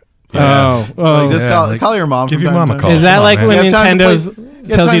 Oh, Like, just yeah, call your mom. give from your time mom to a time. call. is that Come on, like man. when You have time to Nintendo's You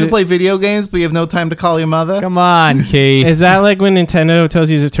have tells time you to play video games, but you have no time to call your mother. Come on, Keith. Is that like when Nintendo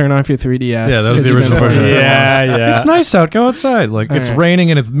tells you to turn off your 3DS? Yeah, that was 'cause the you've original been version. playing it? yeah. It's nice out. Go outside. Like it's Alright. raining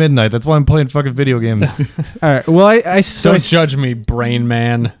and it's midnight. That's why I'm playing fucking video games. All right. Well, so Don't judge me, brain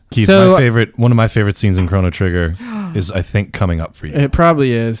man. Keith, So- one of my favorite scenes in Chrono Trigger is I think coming up for you. It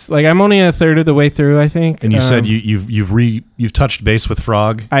probably is. Like I'm only a third of the way through, I think. And you said you've touched base with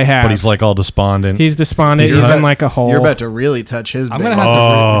Frog. I have. But he's like all despondent. He's despondent. He's He's about- in like a hole. You're about to really touch his. I'm base. gonna have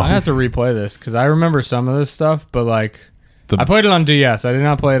Oh. I have to replay this because I remember some of this stuff, but like The- I played it on DS. I did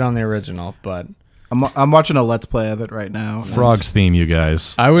not play it on the original, but I'm watching a let's play of it right now. Frog's theme, you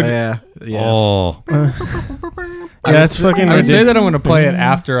guys. I Oh, would. yeah. Yes. Oh, Yeah, it's fucking. I would say ridiculous. that I'm going to play it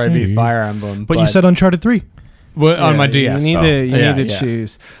after I beat Fire Emblem. but you said Uncharted 3. on my Yeah, DS. You need Oh. to. You Yeah, need to yeah.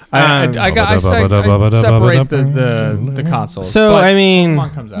 choose. I Um, separate the consoles. So, but I mean-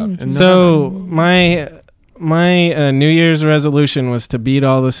 Pokemon comes out. in So November. my New Year's resolution was to beat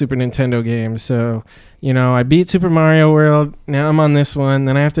all the Super Nintendo games. So I beat Super Mario World. Now I'm on this one.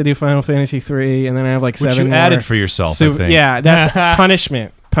 Then I have to do Final Fantasy 3, and then I have like Which 7 you more. added for yourself, I So, think. yeah, that's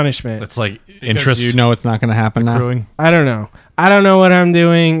punishment. Punishment. That's like Because interest you know it's not going to happen now. accruing. I don't know. I don't know what I'm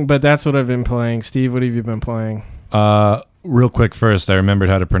doing, but that's what I've been playing. Steve, what have you been playing? Real quick first, I remembered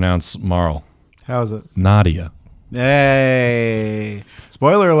how to pronounce Marl. How is it? Nadia. Hey!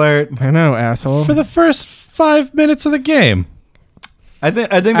 Spoiler alert. I know, asshole. For the first 5 minutes of the game. I think.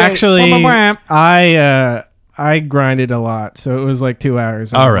 They, Actually, I grinded a lot, so it was like 2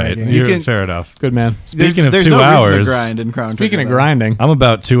 hours. All right. You can- Fair enough. Good man. Speaking of there's 2 no reason hours, to grind in Chrono Speaking Trigger, of though. grinding, I'm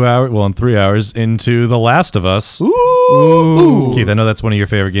about 2 hours, well, I'm 3 hours into The Last of Us. Ooh. Keith, I know that's one of your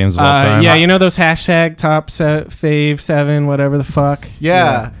favorite games of all time. Yeah, you know those hashtag top fave 7, whatever the fuck?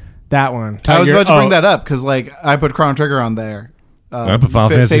 Yeah. That one. I was Tiger- about to bring oh. that up because, like, I put Chrono Trigger on there. I put Final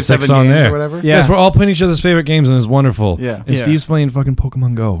Fantasy Fave 6 7 on games there. or whatever. Yeah. Yes, we're all playing each other's favorite games, and it's wonderful. Yeah. And Yeah. Steve's playing fucking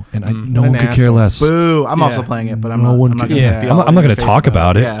Pokemon Go, and no What one an could care asshole. less. Boo! I'm also Yeah. playing it, but I'm No not. one I'm not could- gonna Yeah. be I'm all not in going your to face talk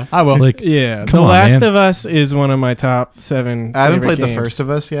about it. Yeah. I will. Like, Yeah, Come The on, Last man. of Us is one of my top 7. I haven't favorite played The games. First of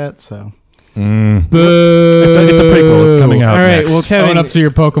Us yet, so Boo. it's a prequel. It's coming out All right, next. well, Kevin, Own up to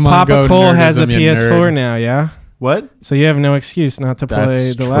your Pokemon Papa Go Cole has a nerdism, you PS4 nerd. now, yeah? what? So you have no excuse not to play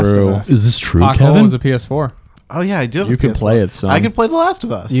That's The Last of true. Us. Is this true, Papa Cole Kevin? is a PS4. Oh yeah, I do. Have You a can PS4. play it, son. I could play The Last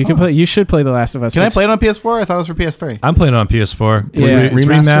of Us. You can Huh. play. You should play The Last of Us. Can I but play it on PS4? I thought it was for PS3. I'm playing it on PS4. It's, Yeah. it's Remastered,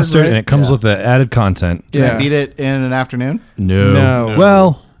 remastered, right? and it comes Yeah. with the added content. Can Yeah. I beat it in an afternoon? No.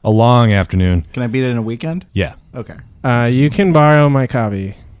 Well, a long afternoon. Can I beat it in a weekend? Yeah. Okay. You can borrow my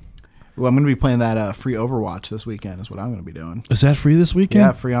copy. Well, I'm going to be playing that free Overwatch this weekend. Is what I'm going to be doing. Is that free this weekend?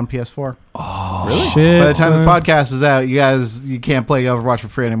 Yeah, free on PS4. Shit. By the time this son. podcast is out, you can't play Overwatch for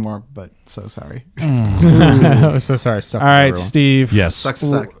free anymore. But so sorry. I'm so sorry. All right, Steve. Yes. Sucks to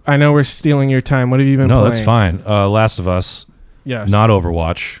suck. I know we're stealing your time. What have you been No, playing? that's fine. Last of Us, Yes. not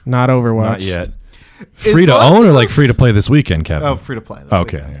Overwatch. Not Overwatch. Not yet. Is Free to The Last own or of like Us- free to play this weekend, Kevin? Oh, free to play. This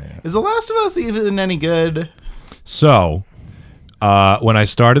Okay. weekend. Yeah, yeah. Is The Last of Us even any good? So, when I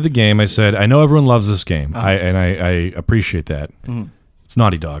started the game, I said, I know everyone loves this game. Uh-huh. I appreciate that. It's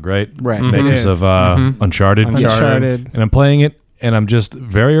Naughty Dog, right? Right. Mhm. Makers It is. of Uncharted. Uncharted. And I'm playing it, and I'm just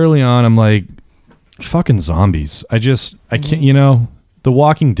very early on, I'm like, fucking zombies. I can't, The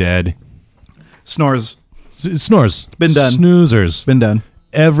Walking Dead. Snores. Snores. Been done. Snoozers. Been done.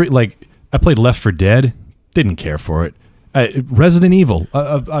 I played Left 4 Dead. Didn't care for it. Resident Evil.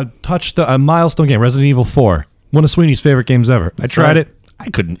 A milestone game. Resident Evil 4. One of Sweeney's favorite games ever. I tried it. I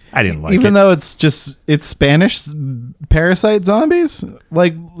didn't like it. Even though it's Spanish parasite zombies,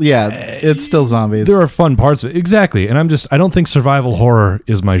 it's still zombies. there are fun parts of it. Exactly. And I don't think survival horror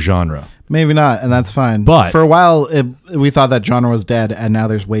is my genre. Maybe not, and that's fine. But- for a while, we thought that genre was dead, and now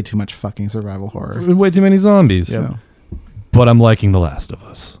there's way too much fucking survival horror. Way too many zombies. So, But I'm liking The Last of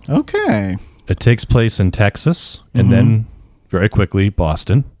Us. okay. It takes place in Texas and then very quickly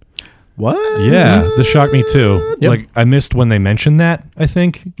Boston. What? Yeah, this shocked me too. Yep. Like I missed when they mentioned that, I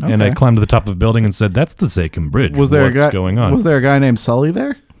think, and I Okay. climbed to the top of a building and said, "That's the Zakin Bridge." Was there What's a guy going on? Was there a guy named Sully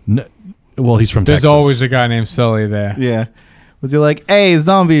there? Well, he's from There's Texas. always a guy named Sully there. Yeah. Was he like, "Hey,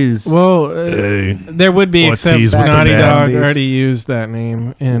 zombies"? Well, Hey. there would be, What's except these with the Naughty Dog zombies? already used that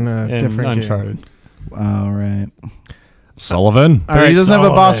name in a In different Uncharted. All right. Sullivan. All But he right, doesn't have a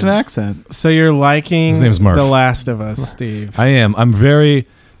Sullivan. Boston accent. So you're liking His name's Murph. The Last of Us, Steve. I am. I'm very.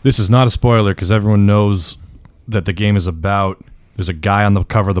 This is not a spoiler because everyone knows that the game is about. There's a guy on the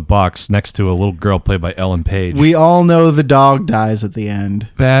cover of the box next to a little girl played by Ellen Page. We all know the dog dies at the end.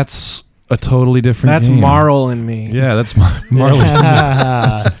 That's a totally different. That's game. Marl and me. Yeah, that's Marley.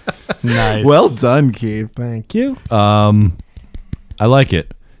 Nice. Well done, Keith. Thank you. I like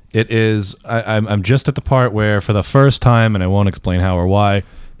it. It is. I'm just at the part where, for the first time, and I won't explain how or why,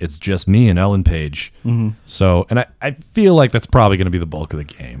 it's just me and Ellen Page. Mm-hmm. So, and I feel like that's probably going to be the bulk of the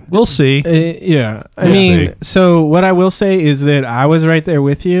game. We'll see. Yeah. I We'll mean, see. so what I will say is that I was right there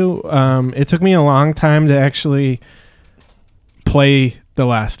with you. It took me a long time to actually play The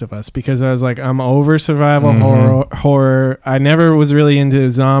Last of Us because I was like, I'm over survival horror. I never was really into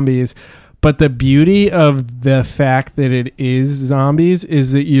zombies. But the beauty of the fact that it is zombies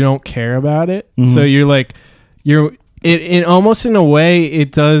is that you don't care about it. Mhm. So you're like, it almost in a way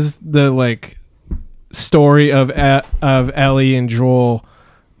it does the like story of Ellie and Joel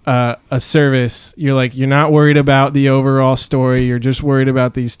a service. You're like, you're not worried about the overall story. You're just worried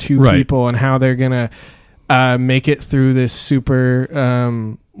about these two Right. people and how they're gonna make it through this super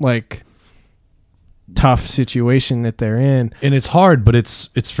like tough situation that they're in. And it's hard, but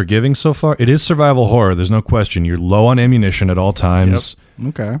it's forgiving so far. It is survival horror. There's no question. You're low on ammunition at all times.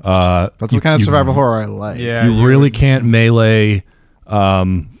 Okay. That's That's the kind of survival horror I like. Yeah. You really can't melee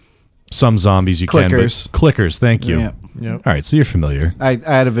some zombies. You Clickers. can, but clickers. Thank you. Yeah. Yep. All right, so you're familiar. I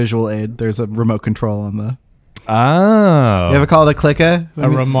had a visual aid. There's a remote control on the. Oh, You ever call it a clicker? A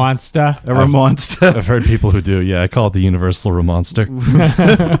Ramonsta. A Ramonsta. I've heard people who do. Yeah, I call it the universal Ramonster.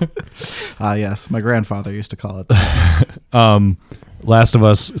 Ah, yes. My grandfather used to call it that. Last of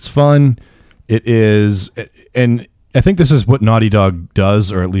Us. It's fun. It is, and I think this is what Naughty Dog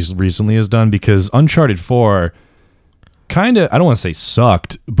does, or at least recently has done, because Uncharted 4 kind of, I don't want to say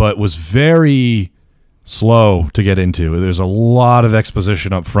sucked, but was very slow to get into. There's a lot of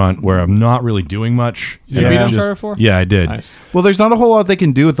exposition up front where I'm not really doing much. Did you And beat I'm just- Uncharted 4? Yeah, I did. Nice. Well, there's not a whole lot they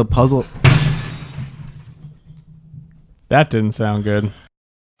can do with the puzzle. That didn't sound good.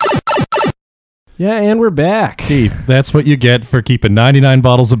 Yeah, and we're back. Keith, that's what you get for keeping 99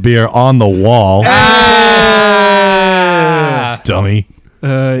 bottles of beer on the wall. Dummy. We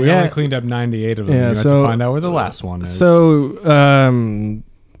Yeah. only cleaned up 98 of them. Yeah, You have so- to find out where the last one is. So,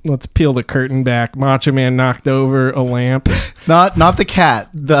 let's peel the curtain back. Macho Man knocked over a lamp. Not the cat.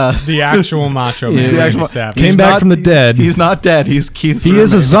 the actual Macho Yeah. Man. The Randy actual- Savage. Came He's back not- from the dead. He's not dead. He's Keith's He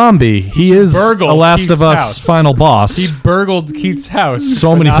is a roommate. zombie. He is burgled a Last Keith's of Us house. final boss. He burgled Keith's house.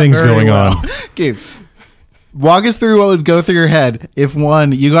 So but many not things very going well. on. Keith, walk us through what would go through your head if,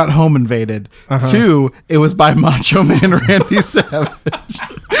 one, you got home invaded. Uh-huh. Two, it was by Macho Man Randy Savage.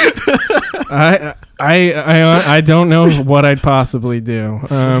 I don't know what I'd possibly do.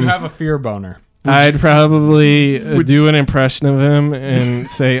 You have a fear boner. I'd probably do an impression of him and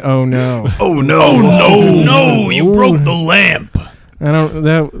say, "Oh no, Oh no! no, you broke the lamp. I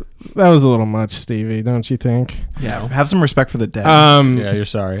don't." That was a little much, Stevie. Don't you think? Yeah, have some respect for the dead. Yeah, you're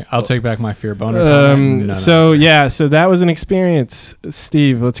sorry. I'll take back my fear boner. comment. No. So that was an experience.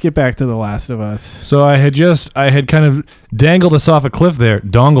 Steve, let's get back to The Last of Us. So I had kind of dangled us off a cliff there,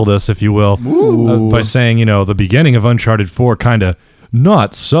 dongled us, if you will, by saying, the beginning of Uncharted 4 kind of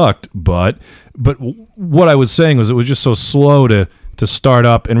not sucked, but what I was saying was it was just so slow to start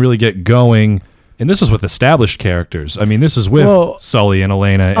up and really get going. And this is with established characters. I mean, this is with Sully and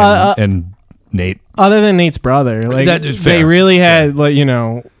Elena and Nate. Other than Nate's brother, like That is fair. they really had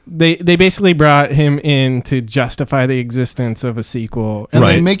they basically brought him in to justify the existence of a sequel. and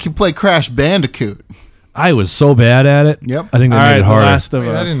they right. make you play Crash Bandicoot. I was so bad at it. Yep. I think they All made right, it The harder. Last of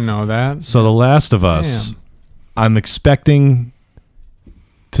Wait, I Us. didn't know that. So The Last of Us, Damn. I'm expecting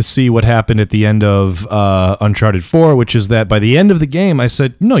to see what happened at the end of Uncharted 4, which is that by the end of the game, I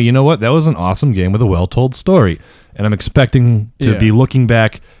said, no, you know what? That was an awesome game with a well-told story. And I'm expecting to be looking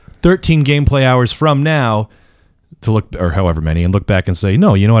back 13 gameplay hours from now to look, or however many, and look back and say,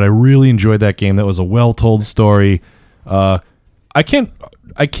 no, you know what? I really enjoyed that game. That was a well-told story. I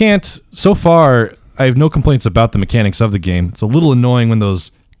can't, so far, I have no complaints about the mechanics of the game. It's a little annoying when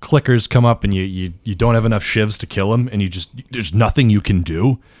those clickers come up and you don't have enough shivs to kill them, and there's nothing you can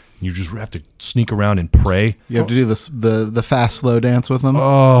do. You just have to sneak around and pray. You have to do this the fast slow dance with them.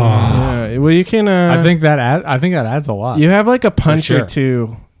 Oh, Yeah, well, you can. I think that adds a lot. you have like a punch sure. or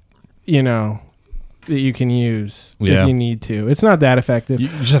two, that you can use Yeah. if you need to. It's not that effective. you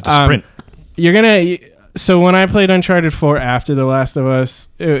just have to sprint. You're gonna. So when I played Uncharted 4 after The Last of Us,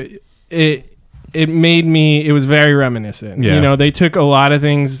 it made me. It was very reminiscent. Yeah. They took a lot of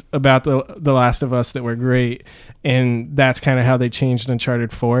things about the Last of Us that were great, and that's kind of how they changed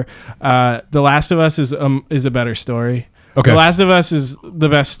Uncharted 4. The Last of Us is a better story. Okay. The Last of Us is the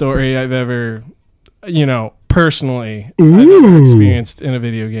best story I've ever, personally I've ever experienced in a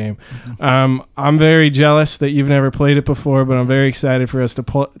video game. I'm very jealous that you've never played it before, but I'm very excited for us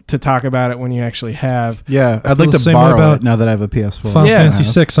to talk about it when you actually have. Yeah, I'd feel like the to same way borrow about it now that I have a PS4. Final Yeah. Fantasy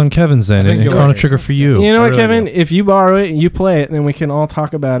 6 on Kevin's end, I think and you're Chrono right. Trigger for you. You know I what, really Kevin? do. If you borrow it and you play it, then we can all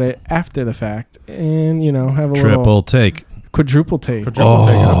talk about it after the fact, and have a Triple little take. quadruple take. Quadruple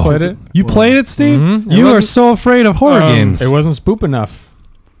take. I played it. You played it, Steve? Mhm. It You are wasn't- so afraid of horror games. It wasn't spoop enough,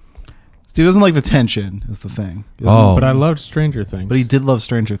 Steve doesn't like the tension, is the thing. He doesn't- Oh. but I loved Stranger Things. But he did love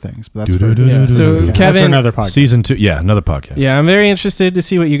Stranger Things. But that's for, Yeah. So Yeah. That's Kevin, for another podcast. Season 2. Yeah, another podcast. yeah, I'm very interested to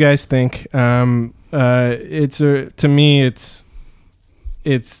see what you guys think. To me,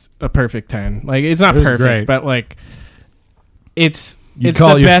 it's a perfect 10. Like, it's not It was perfect, great. but like, it's You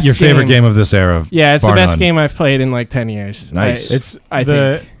call the it best your favorite game of this era. Yeah, it's bar the best none. game I've played in like 10 years. Nice. It's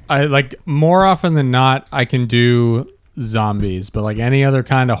I I like more often than not I can do zombies, but like any other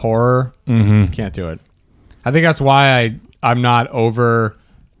kind of horror, Mm-hmm. can't do it. I think that's why I'm not over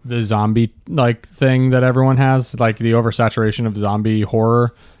the zombie like thing that everyone has, like the oversaturation of zombie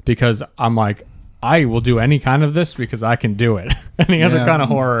horror, because I'm like, I will do any kind of this because I can do it. Any other Yeah. kind of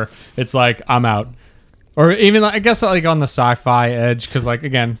horror, it's like I'm out. Or even like, I guess like on the sci-fi edge, because like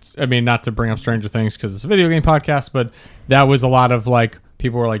again, I mean, not to bring up Stranger Things because it's a video game podcast, but that was a lot of like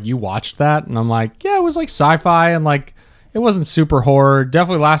people were like, "You watched that?" And I'm like, "Yeah, it was like sci-fi and like it wasn't super horror.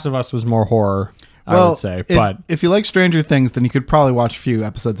 Definitely, Last of Us was more horror, I would say, but if you like Stranger Things, then you could probably watch a few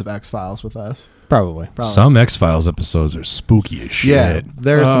episodes of X-Files with us. probably." Some X-Files episodes are spooky as shit. Yeah,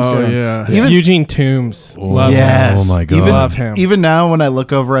 there's some Oh, scary. yeah. Even- Eugene Toombs. Love him. Yes. Oh my God. Even, Love him. Even now, when I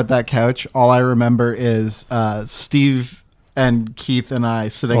look over at that couch, all I remember is Steve and Keith and I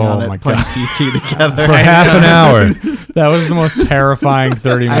sitting Oh on my it playing God. PT together. For half an hour. That was the most terrifying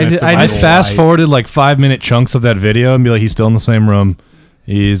 30 minutes. I just fast forwarded like 5-minute chunks of that video and be like, he's still in the same room.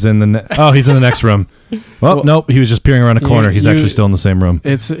 He's in the he's in the next room. Well, nope, he was just peering around a corner. He's actually still in the same room.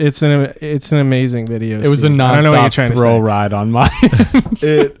 It's an amazing video. It was a Steve. I don't know what you're nonstop trying to throw say. ride on my.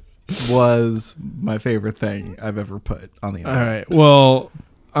 It was my favorite thing I've ever put on the All internet. right. Well,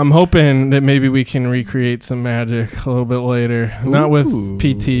 I'm hoping that maybe we can recreate some magic a little bit later. Not with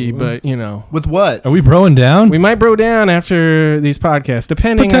PT, but With what? Are we broing down? we might bro down after these podcasts,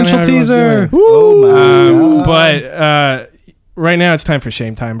 depending Potential on how everyone's teaser. doing. Oh my God. But right now it's time for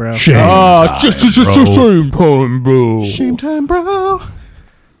shame time, bro. Shame time, bro. Shame time, bro.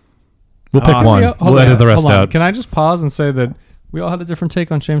 We'll pick one. We'll edit the rest out. Can I just pause and say that we all had a different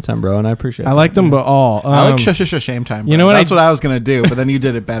take on Shame Time, bro, and I appreciate I that. like them, but all. I like shame time. Bro. you know what That's I- what I was gonna do, but then you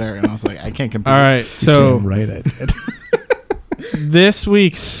did it better, and I was like, I can't compete. All right, so right, I did. this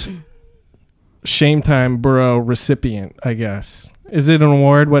week's shame time, bro, recipient, I guess. Is it an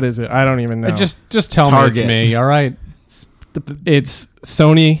award? What is it? I don't even know. Just tell Target. me it's me, all right? It's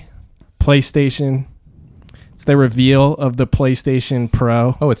Sony PlayStation. It's the reveal of the PlayStation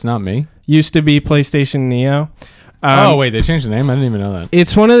Pro. Oh, it's not me. Used to be PlayStation Neo. Oh, wait, they changed the name? I didn't even know that.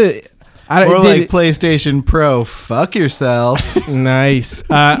 It's one of the. Or like PlayStation Pro. Fuck yourself. Nice.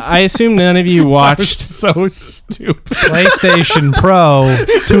 I assume none of you watched. So stupid. PlayStation Pro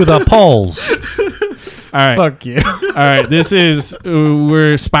to the polls. All right. Fuck you. All right. This is.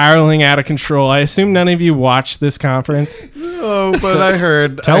 We're spiraling out of control. I assume none of you watched this conference. Oh, but I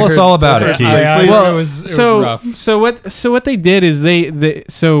heard. Tell I us heard- all about it, Please. Keith. Well, it was so rough. so what they did is they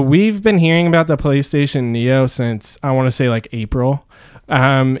so we've been hearing about the PlayStation Neo since I want to say like April.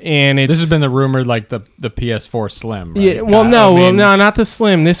 And it's This has been the rumored like the PS4 Slim, right? yeah. Well, no, not the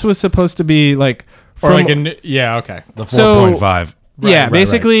Slim. This was supposed to be like Or from, like a yeah, okay. The So- 4.5. yeah, right,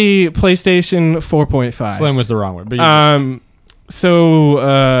 basically PlayStation 4.5. Slim was the wrong word, but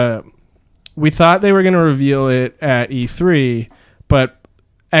So we thought they were going to reveal it at E3, but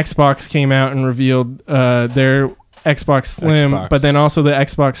Xbox came out and revealed their Xbox Slim, Xbox. but then also the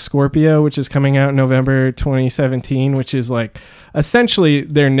Xbox Scorpio, which is coming out in November 2017, which is like essentially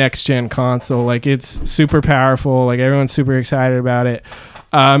their next gen console. Like it's super powerful. Like everyone's super excited about it.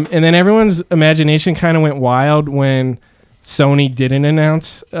 And then everyone's imagination kind of went wild when Sony didn't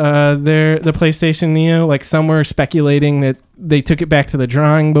announce the PlayStation Neo. Like some were speculating that they took it back to the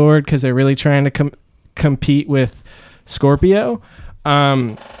drawing board because they're really trying to compete with Scorpio.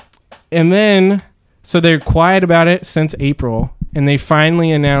 And then so they're quiet about it since April, and they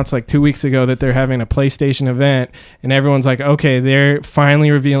finally announced like 2 weeks ago that they're having a PlayStation event, and everyone's like, okay, they're finally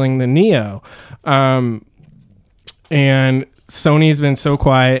revealing the Neo. And Sony's been so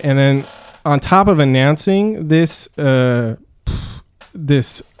quiet, and then on top of announcing this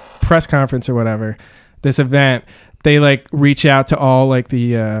this press conference or whatever, this event, they like reach out to all like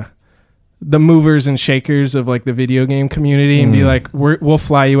the the movers and shakers of like the video game community and be like, we'll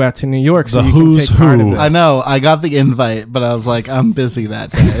fly you out to New York so The you can who's take part who. of this. I know. I got the invite, but I was like, I'm busy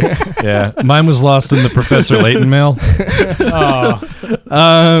that day. Yeah, mine was lost in the Professor Layton mail.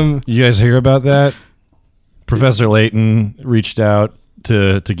 You guys hear about that? Professor Layton reached out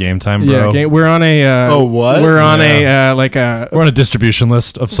to Game Time Bro. Yeah, we're on a. Oh, what? We're on Yeah. a like a We're on a distribution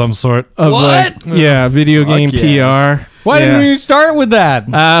list of some sort. of What? like video Fuck game yes. PR. Why Yeah. didn't you start with that?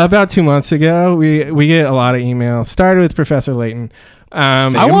 About 2 months ago, we get a lot of emails. Started with Professor Layton.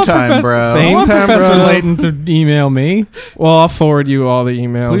 Fame want time, Professor- bro. Fame I want time, Professor bro. Layton to email me. Well, I'll forward you all the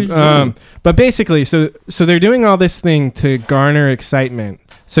emails. Please do. But basically, so they're doing all this thing to garner excitement.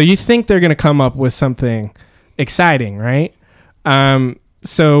 So you think they're going to come up with something exciting, right?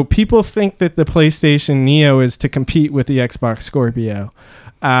 So people think that the PlayStation Neo is to compete with the Xbox Scorpio.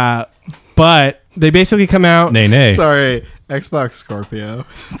 But they basically come out. Nay. Sorry, Xbox Scorpio.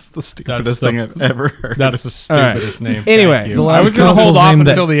 It's the stupidest thing I've ever heard. That's the stupidest name. Anyway. Thank you. The I was last going to hold console's off named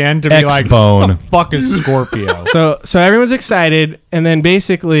until the end to be like, X-Bone. what the fuck is Scorpio? So everyone's excited, and then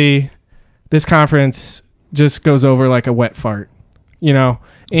basically this conference just goes over like a wet fart. You know,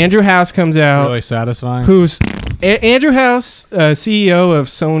 Andrew House comes out. Really satisfying. Who's Andrew House, CEO of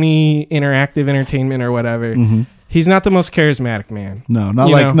Sony Interactive Entertainment or whatever. Mhm. He's not the most charismatic man. No, not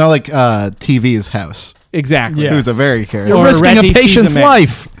You like know. not like TV's house. Exactly. Yeah. Who's a very Or charismatic. Risking Red a Deep patient's Season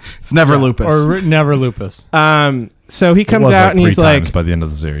life. It's never Lupus. Or never lupus. So he It comes was out like and 3 he's times like, by the end of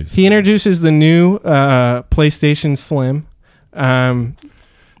the series. he introduces the new PlayStation Slim.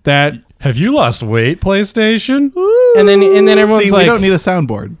 That Have you lost weight, PlayStation? and then everyone's See, like, we don't need a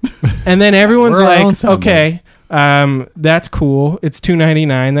soundboard. and then everyone's We're our own like, soundboard. okay, that's cool. It's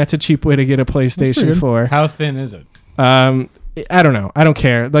 $299. That's a cheap way to get a PlayStation 4. How thin is it? I don't know. I don't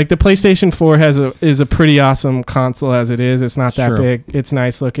care. Like the PlayStation 4 is a pretty awesome console as it is. It's not that Sure. big. It's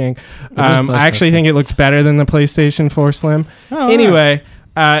nice looking. nice I actually looking. think it looks better than the PlayStation 4 Slim. Oh, Anyway,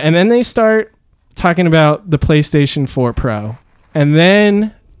 and then they start talking about the PlayStation 4 Pro. And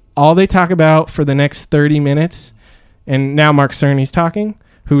then all they talk about for the next 30 minutes, and now Mark Cerny's talking,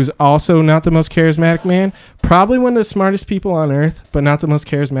 who's also not the most charismatic man, probably one of the smartest people on earth, but not the most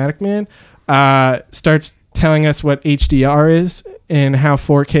charismatic man, starts telling us what HDR is and how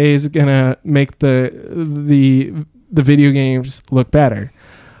 4K is gonna make the video games look better.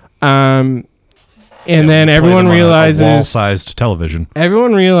 And then everyone realizes wall-sized television.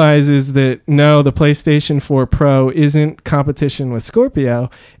 everyone realizes that no, the PlayStation 4 Pro isn't competition with Scorpio.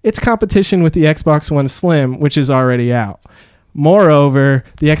 It's competition with the Xbox One Slim, which is already out. Moreover,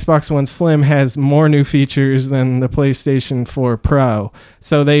 the Xbox One Slim has more new features than the PlayStation 4 Pro.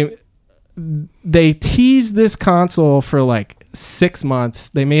 So they teased this console for like 6 months.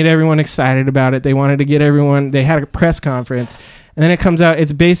 They made everyone excited about it. They wanted to get everyone. They had a press conference, and then it comes out.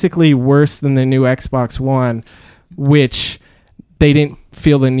 It's basically worse than the new Xbox One, which they didn't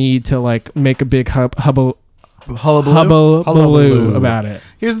feel the need to like make a big hullabaloo Hullabaloo. about it.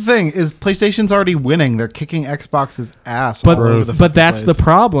 Here's the thing: is PlayStation's already winning. They're kicking Xbox's ass. all over the But that's fucking the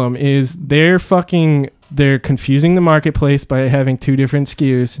problem. Is they're confusing the marketplace by having two different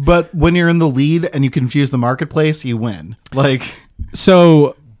SKUs. But when you're in the lead and you confuse the marketplace, you win. Like,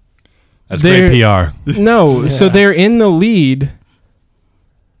 So That's great PR. no, so they're in the lead.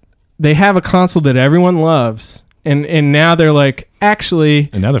 They have a console that everyone loves, and now they're like, actually,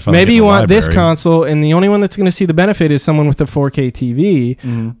 And now they're finally maybe getting you a want this library. console, and the only one that's going to see the benefit is someone with a 4K TV.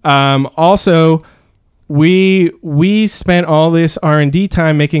 Also, we spent all this R&D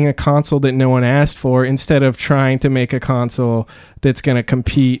time making a console that no one asked for, instead of trying to make a console that's going to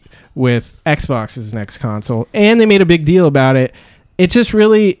compete with Xbox's next console. And they made a big deal about it. It just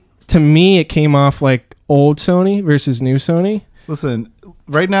really, to me, it came off like old Sony versus new Sony. listen,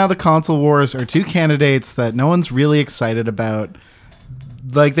 right now the console wars are two candidates that no one's really excited about.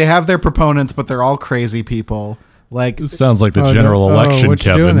 Like, they have their proponents, but they're all crazy people. Like, This sounds like the general election, what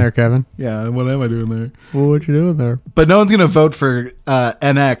Kevin. you doing there, Kevin? yeah, what am I doing there? Well, what you doing there? But no one's gonna vote for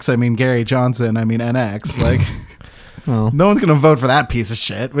NX. I mean Gary Johnson. I mean NX. Like, Oh, no one's gonna vote for that piece of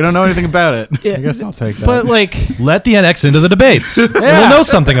shit. We don't know anything about it. I guess I'll take that. But like, Let the NX into the debates. We'll know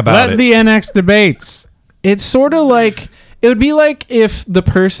something about Let it. the NX debates. it's sort of like, it would be like if the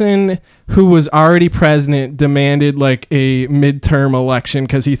person who was already president demanded like a midterm election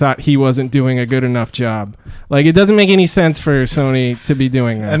because he thought he wasn't doing a good enough job. Like, it doesn't make any sense for Sony to be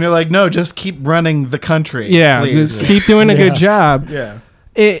doing this. And you're like, no, just keep running the country. yeah, please. just keep doing a good job. Yeah.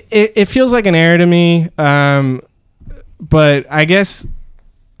 It feels like an error to me. But I guess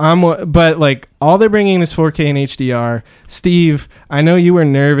But like all they're bringing is 4K and HDR. Steve, I know you were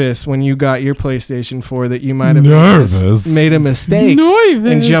nervous when you got your PlayStation 4 that you might have made a mistake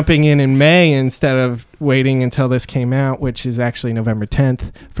in jumping in May instead of waiting until this came out, which is actually November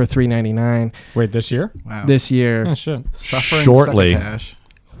 10th for $399 Wait, this year? Wow. this year. Oh shit. Suffering Shortly. succotash.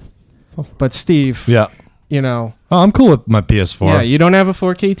 But Steve, Yeah. you know, Oh, I'm cool with my PS4. yeah, you don't have a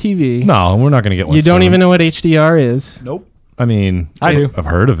 4K TV. No, we're not going to get one. You don't soon. even know what HDR is. Nope. I mean, I do. I've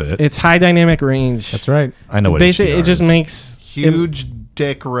heard of it. It's high dynamic range. That's right. I know what Basically, HDR it just is. makes Huge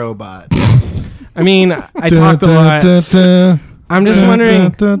dick robot. I mean, I talked a lot. I'm just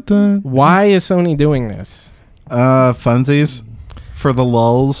wondering, why is Sony doing this? Funsies for the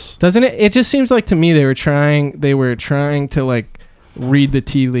lulls. Doesn't it? It just seems like to me they were trying to like read the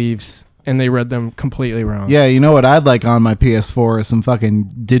tea leaves and they read them completely wrong. Yeah, you know what I'd like on my PS4 is some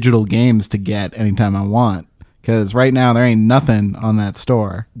fucking digital games to get anytime I want. Because right now there ain't nothing on that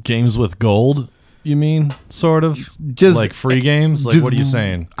store. Games with gold, you mean? Sort of? Just like free games? Like, just- what are you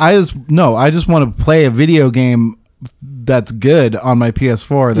saying? I just want to play a video game that's good on my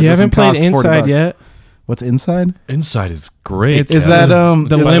PS4. That You doesn't haven't played cost $40. Inside yet? What's Inside? Inside is great. It's Is that the is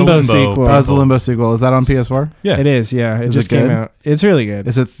that- Limbo Limbo sequel. Oh, it's the Limbo sequel. Is that on PS4? Yeah. It is. Yeah, it Is just it came good? out. It's really good.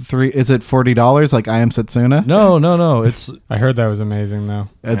 Is it $40 like I Am Setsuna? No. It's I heard that was amazing though.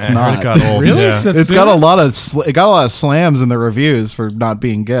 It's I heard not. It got old. Really? Yeah. It's got a lot of slams in the reviews for not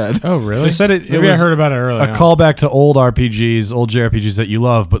being good. Oh really? They said it Maybe was I heard about it earlier. a callback to old RPGs, old JRPGs that you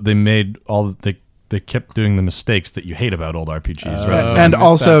love, but they made they kept doing the mistakes that you hate about old RPGs, right? Oh, And I missed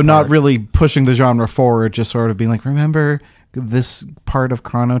also that not part. really pushing the genre forward, just sort of being like, remember this part of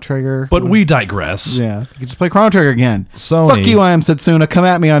Chrono Trigger? But we digress. Yeah, you can just play Chrono Trigger again. Sony. Fuck you, I Am Setsuna. Come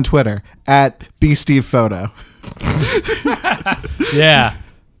at me on Twitter at BStevePhoto. Yeah.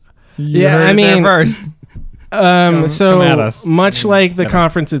 Yeah, I mean, first. So come at us. much like the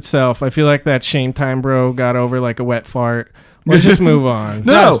conference itself, I feel like that Shame Time Bro got over like a wet fart. Let's just move on.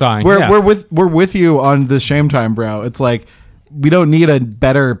 No, That's fine, yeah. we're with you on the shame time, bro. It's like we don't need a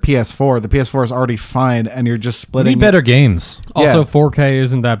better PS4. The PS4 is already fine, and you're just We splitting. need better games. Also, Yeah. 4K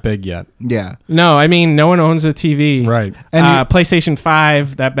isn't that big yet. Yeah, No, I mean no one owns a TV. Right. and PlayStation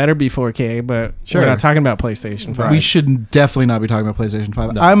 5 that better be 4K, but Sure. we're not talking about PlayStation 5. we should definitely not be talking about PlayStation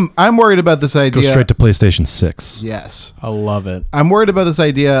 5. I'm worried about this idea. Go straight to PlayStation 6. Yes. I love it. I'm worried about this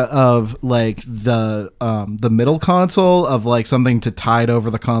idea of like the middle console of like something to tide over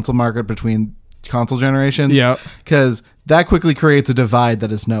the console market between console generations. Yeah. Because that quickly creates a divide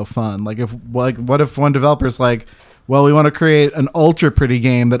that is no fun. Like what if one developer's like, well, we want to create an ultra pretty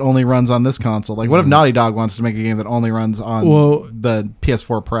game that only runs on this console. Like what if Naughty Dog wants to make a game that only runs on the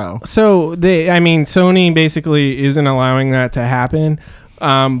PS4 Pro? So Sony basically isn't allowing that to happen.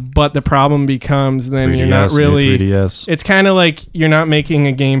 But the problem becomes then you're not 3DS, really. 3DS. It's kind of like you're not making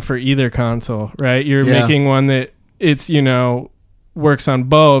a game for either console, right? You're Yeah. making one that it's works on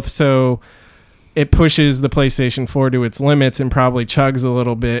both, so it pushes the PlayStation 4 to its limits and probably chugs a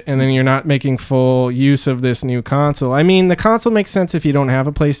little bit, and then you're not making full use of this new console. I mean, the console makes sense if you don't have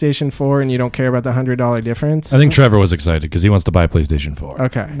a PlayStation 4 and you don't care about the $100 difference. I think Trevor was excited because he wants to buy a PlayStation 4.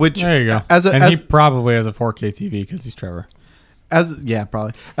 Okay. Which There you go. and he probably has a 4K TV because he's Trevor.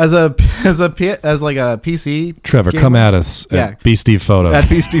 probably as like a PC. Trevor, gamer- come at us Yeah. at B Steve Photo. At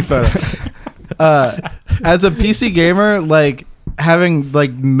BST Photo. As a PC gamer, like having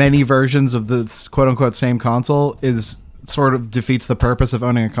like many versions of this quote unquote same console is sort of defeats the purpose of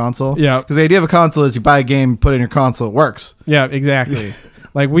owning a console. Yeah. Because the idea of a console is you buy a game, put it in your console, it works. Yeah, exactly.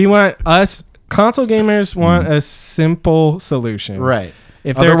 Like console gamers want a simple solution. Right.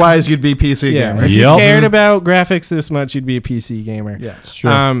 If they're Otherwise, you'd be PC yeah, gamer. if you Yep. cared about graphics this much, you'd be a PC gamer. Yeah.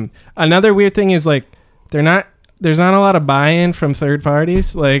 Sure. Another weird thing is like there's not a lot of buy-in from third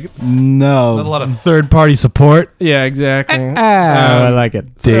parties. Like, No. Not a lot of third-party support. yeah, exactly. I like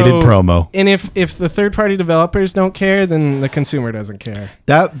it. Dated So- promo. And if the third-party developers don't care, then the consumer doesn't care.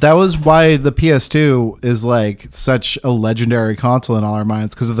 That was why the PS2 is like such a legendary console in all our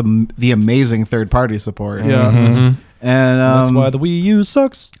minds because of the amazing third party support. Yeah. Mm-hmm. And That's why the Wii U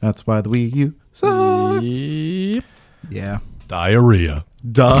sucks. that's why the Wii U sucks. Yep. Yeah. Diarrhea.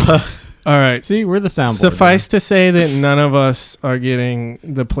 Duh. All right. See, we're the soundboard. Suffice to say that none of us are getting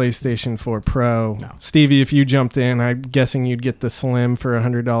the PlayStation 4 Pro. No. Stevie, if you jumped in, I'm guessing you'd get the Slim for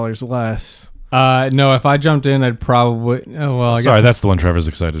 $100 less. No, if I jumped in, I'd probably. Oh, well, I Sorry, guess. that's the one Trevor's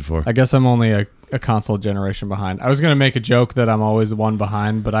excited for. I guess I'm only a console generation behind. I was gonna make a joke that I'm always one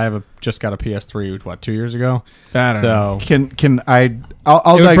behind, but I have just got a PS3 2 years ago. I don't know. So Can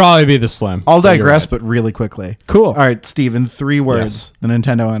I'll it would probably be the Slim. I'll but you're digress, right. but really quickly. Cool. All right, Steve, in 3 words, the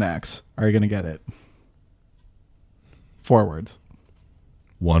Nintendo NX. Are you going to get it? 4 words.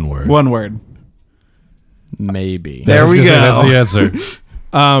 One word. One word. Maybe. There I was we gonna say, go. That's the answer.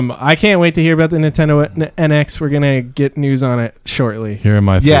 I can't wait to hear about the Nintendo NX. We're gonna get news on it shortly. Here are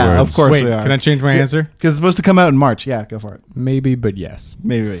my 3 Yeah, words. of course Wait, we are. can I change my answer? Because it's supposed to come out in March. Yeah, go for it. Maybe, but yes.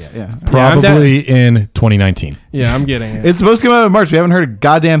 Maybe, yeah. Yeah, I'm Probably in 2019. Yeah, I'm getting it. It's supposed to come out in March. We haven't heard a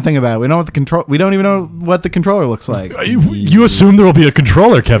goddamn thing about it. We don't know what the control. We don't even know what the controller looks like. You assume there will be a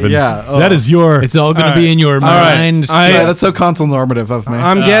controller, Kevin. Yeah, oh. That is your. It's all going All to be right. in your All right. mind. Yeah, that's so console normative of me.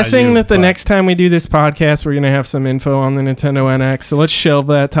 I'm guessing you that the fuck. next time we do this podcast, we're gonna have some info on the Nintendo NX. So let's shelve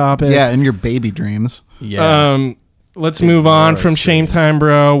that topic. yeah, in your baby dreams. yeah. Let's move on from Shame Time,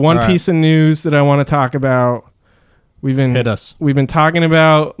 bro. One All right. piece of news that I want to talk about. We've been Hit us. We've been talking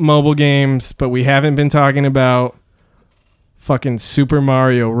about mobile games, but we haven't been talking about fucking Super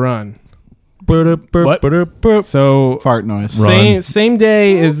Mario Run. What? So Fart noise. Run. same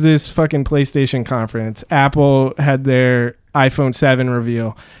day as this fucking PlayStation conference, Apple had their iPhone 7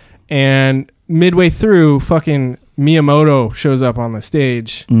 reveal, and midway through, fucking Miyamoto shows up on the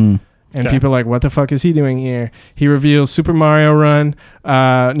stage. And Okay. people are like, what the fuck is he doing here? He reveals Super Mario Run,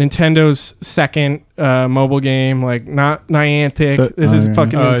 Nintendo's second mobile game, like not Niantic. This is yeah.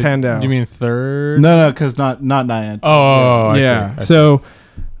 fucking Nintendo. You mean third? No, because not Niantic. Oh, I yeah. see. I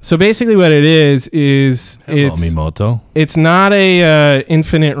So basically, what it is Hello, it's Miyamoto. it's not a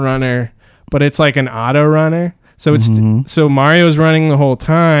infinite runner, but it's like an auto runner. So it's so Mario's running the whole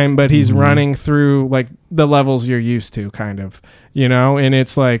time, but he's running through like the levels you're used to, kind of, you know. And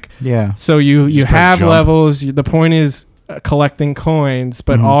it's like, Yeah. so you Just press have jump. levels. The point is collecting coins,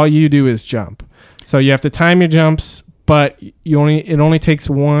 but all you do is jump. So you have to time your jumps, but it only takes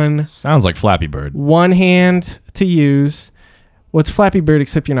one Sounds like Flappy Bird. hand to use. What's Flappy Bird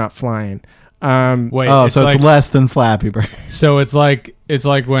except you're not flying? Wait, Oh, it's so like, it's less than Flappy Bird. so it's like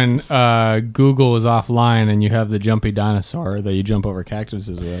when Google is offline and you have the jumpy dinosaur that you jump over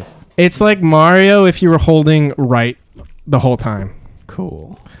cactuses with. It's like Mario if you were holding right the whole time.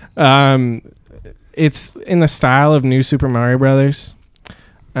 Cool. It's in the style of New Super Mario Brothers.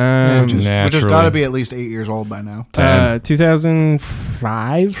 Which has Naturally. got to be at least 8 years old by now.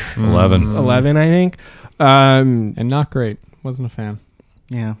 2005, 11. 11, I think. And not great. Wasn't a fan.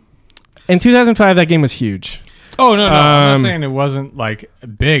 Yeah. In 2005, that game was huge. Oh, no. I'm Um, not saying it wasn't like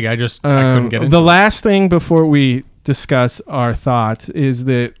big. I couldn't get into the it. last thing before we discuss our thoughts is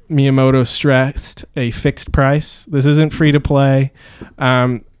that Miyamoto stressed a fixed price. This isn't free to play.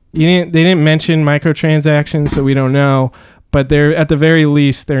 They didn't mention microtransactions, so we don't know. But they're at the very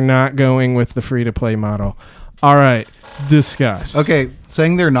least they're not going with the free to play model. All right, discuss. Okay,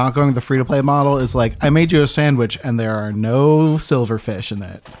 saying they're not going the free to play model is like, I made you a sandwich and there are no silverfish in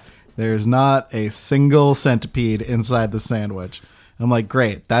it. There's not a single centipede inside the sandwich. I'm like,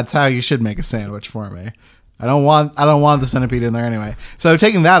 great, that's how you should make a sandwich for me. I don't want the centipede in there anyway. So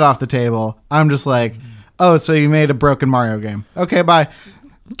taking that off the table, I'm just like, oh, so you made a broken Mario game. Okay, bye.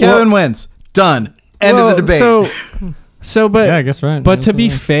 Kevin wins. Done. End of the debate. But Yeah, I guess right. But to be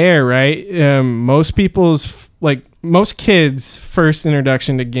fair, right? Most kids' first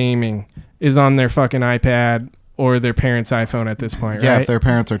introduction to gaming is on their fucking iPad or their parents' iPhone at this point, yeah, right? if their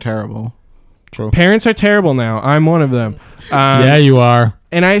parents are terrible. Parents are terrible now. I'm one of them. yeah, you are.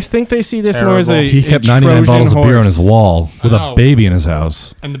 And I think they see this more as a He kept a 99 Trojan bottles of beer on his horse. wall with Oh. a baby in his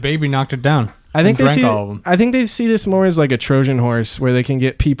house. And the baby knocked it down. I think and they drank see. all of them. I think they see this more as like a Trojan horse, where they can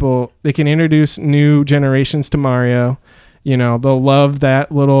get people. They can introduce new generations to Mario. You know, they'll love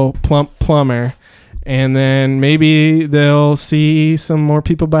that little plump plumber, and then maybe they'll see some more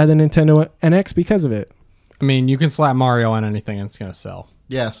people buy the Nintendo NX because of it. I mean, you can slap Mario on anything and it's going to sell.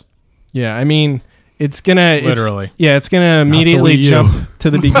 Yes. Yeah, I mean, it's gonna Literally. It's gonna immediately Wii U. jump to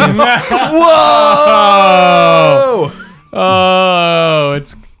the beginning. Whoa! Oh,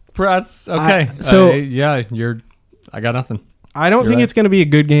 that's okay. I got nothing. I don't You're think right. it's going to be a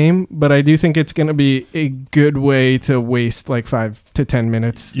good game, but I do think it's going to be a good way to waste like 5 to 10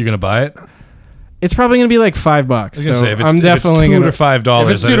 minutes. You gonna buy it? It's probably going to be like $5. I was gonna So say, if it's, I'm definitely $2 going to $5,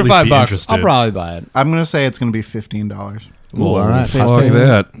 If it's I'd $2 at to least be $5, interested. I'll probably buy it. I'm going to say it's going to be $15. Whoa, all right. fuck 15.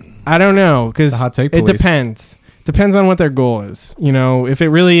 that. I don't know because The hot take it police. depends on what their goal is. You know, if it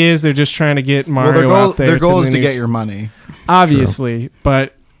really is, they're just trying to get Mario Well, out there. their goal the is to new- get your money. obviously,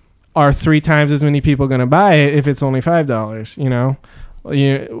 but are 3 times as many people going to buy it if it's only $5? You know,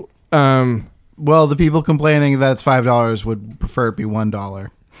 Well, the people complaining that it's $5 would prefer it be $1.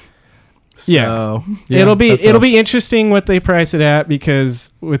 So, Yeah. Yeah, it'll that's be us. interesting what they price it at,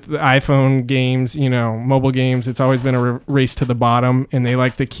 because with the iPhone games, you know, mobile games, it's always been a race to the bottom, and they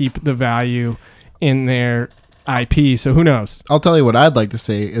like to keep the value in their IP. So who knows? I'll tell you what I'd like to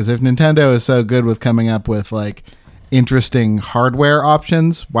see is if Nintendo is so good with coming up with like interesting hardware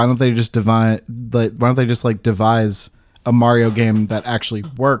options, why don't they just devise a Mario game that actually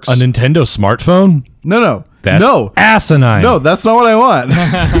works? A Nintendo smartphone? No. That's No. asinine. No, that's not what I want.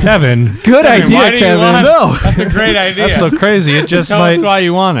 Kevin. Good Why idea, do you Kevin. want- No. That's a great idea. That's so crazy. It just Tell us might. why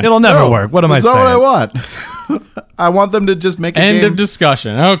you want it. It'll never No, work. What am I that's saying? not what I want. I want them to just make a End game. of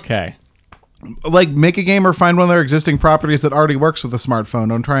discussion. Okay. Like, make a game or find one of their existing properties that already works with a smartphone.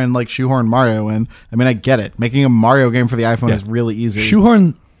 Don't try and like shoehorn Mario in. I mean, I get it. Making a Mario game for the iPhone Yeah. is really easy.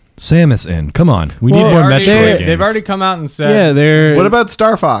 Shoehorn Samus in. Come on. We Well, need more already- Metroid they're- games. They've already come out and said. Yeah, they're. What about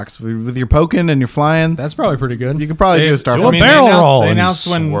Star Fox with your poking and your flying? That's probably pretty good. You could probably do a Star do Fox. a barrel roll They and announced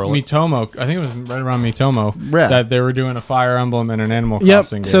when swirl it. Mitomo, I think it was right around Mitomo, Yeah. that they were doing a Fire Emblem and an Animal Yep.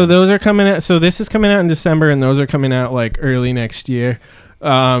 Crossing game. So those are coming out. So this is coming out in December, and those are coming out like early next year.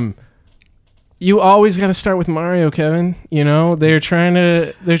 You always got to start with Mario, Kevin. You know they're trying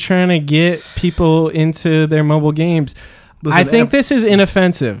to get people into their mobile games. Listen, I think this is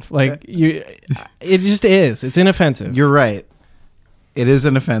inoffensive. Like it just is. It's inoffensive. You're right. It is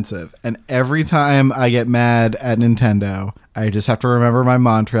inoffensive. And every time I get mad at Nintendo, I just have to remember my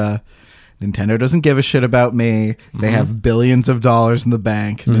mantra. Nintendo doesn't give a shit about me. They have billions of dollars in the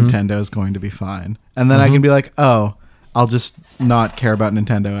bank. Nintendo is going to be fine. And then I can be like, oh, I'll just not care about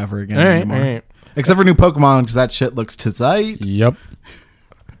Nintendo ever again all right, anymore. all right. Except for new Pokemon, because that shit looks tight. Yep.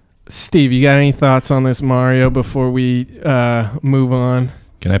 Steve, you got any thoughts on this Mario before we move on?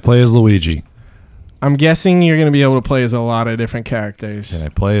 Can I play as Luigi? I'm guessing you're going to be able to play as a lot of different characters. Can I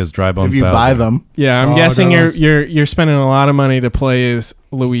play as Dry Bones If you Bowser? buy them. Yeah, I'm Oh, guessing those. you're spending a lot of money to play as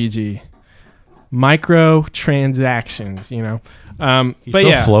Luigi. Micro transactions, you know. He's but so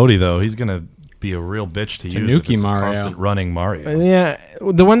yeah, floaty, though. He's going to be a real bitch to use. If Tanuki it's Mario. Constant running Mario. yeah.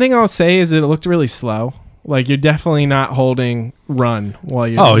 The one thing I'll say is that it looked really slow. Like you're definitely not holding run while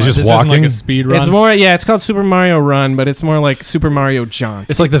you're. Oh, he's This just isn't walking. like a speed run. It's more, yeah. It's called Super Mario Run, but it's more like Super Mario Jaunt.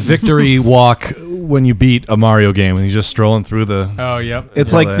 It's like the victory walk when you beat a Mario game and you're just strolling through the Oh, yep.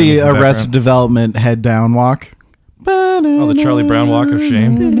 It's Yeah, like the the enemies in the Arrested background. Development head down walk. the Charlie Brown walk of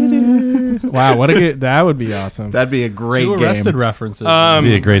shame. Wow, what a good. That would be awesome. That'd be a great Two game. Arrested references. That'd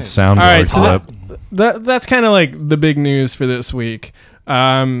be a great soundboard All right, so clip. that's kind of like the big news for this week.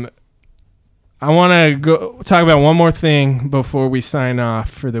 I want to go talk about one more thing before we sign off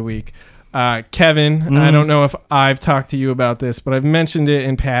for the week. Kevin, I don't know if I've talked to you about this, but I've mentioned it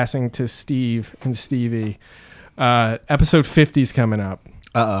in passing to Steve and Stevie. Episode 50 is coming up.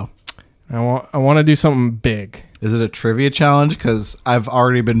 Uh-oh. I want to do something big, Is it a trivia challenge? Because I've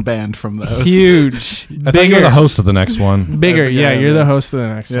already been banned from those. huge, I thought you were the host of the next one. bigger. I think I Yeah, am, you're yeah. the host of the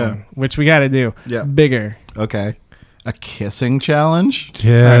next Yeah. one, which we got to do. Yeah. Bigger. Okay. A kissing challenge?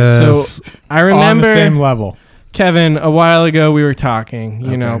 Yes. So I on remember the same level. Kevin, a while ago we were talking,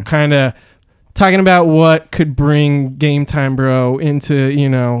 you know, Okay. kind of talking about what could bring Game Time Bro into, you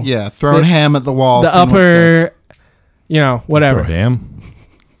know, Yeah, throwing The- ham at the wall. the seeing what upper, sticks. you know, whatever. Throw ham.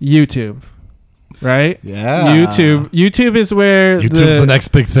 YouTube, right? Yeah. YouTube is where YouTube's the next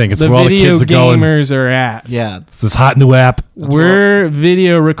big thing. It's the where all the video kids are going. gamers are at. Yeah. It's this hot new app. We're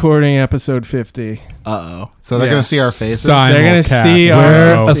video recording episode 50. Uh-oh. So they're Yeah. going to see our faces? Sign- They're gonna Simulcast. see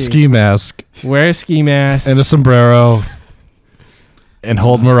Wear our a ski mask wear a ski mask. and a sombrero and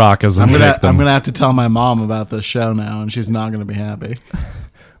hold maracas and I'm gonna shake them. have to tell my mom about this show now, and she's not going to be happy.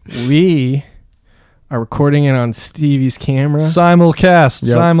 We are recording it on Stevie's camera. Simulcast.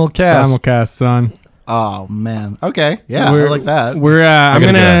 Yep. Simulcast. Simulcast, son. Oh man. Okay. Yeah, We're- I like that. We're I'm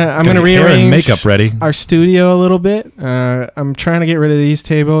gotta gonna get hair and rearrange makeup ready. our studio a little bit. I'm trying to get rid of these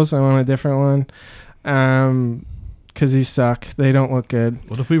tables. I want a different one. Because these suck. They don't look good.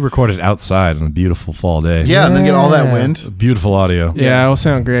 What if we recorded outside on a beautiful fall day? Yeah, and then get all that Yeah. wind. Beautiful audio. Yeah, it'll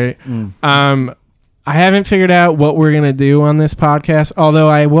sound great. Mm. I haven't figured out what we're gonna do on this podcast. Although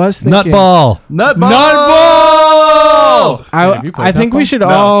I was thinking, Nutball. Nutball! Have you played I think we Nutball? should No.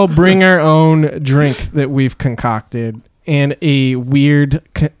 all bring our own drink that we've concocted and a weird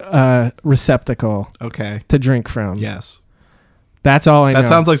receptacle Okay. to drink from. Yes. That's all I know. That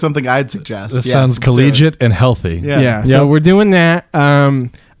sounds like something I'd suggest. This Yes, sounds let's do it. collegiate and healthy. Yeah. So we're doing that.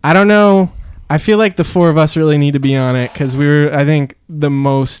 I don't know. I feel like the four of us really need to be on it because we were, I think, the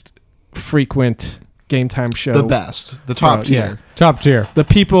most frequent Game Time show. The best. The top Oh, tier. Top tier. The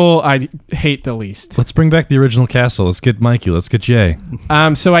people I hate the least. Let's bring back the original castle. Let's get Mikey. Let's get Jay.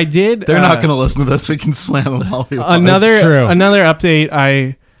 So I did. They're not going to listen to this. We can slam them all we want. That's true. another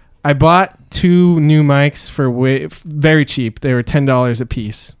update. I bought 2 new mics for very cheap. They were $10 a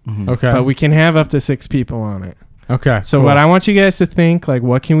piece, Okay. but we can have up to 6 people on it. okay. So cool. what I want you guys to think, like,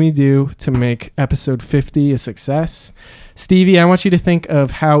 what can we do to make episode 50 a success? Stevie, I want you to think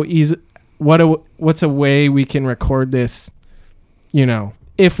of what's a way we can record this,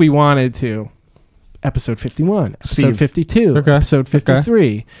 if we wanted to. Episode 51, episode Steve. 52, Okay. episode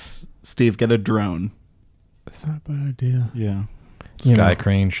 53. Steve, get a drone. That's not a bad idea. Yeah. Sky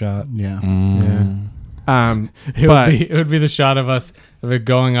crane shot. Yeah. It would be the shot of us of it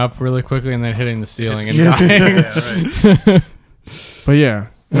going up really quickly and then hitting the ceiling and dying. But yeah.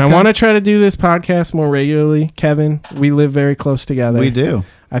 And I want to try to do this podcast more regularly, Kevin. We live very close together. We do.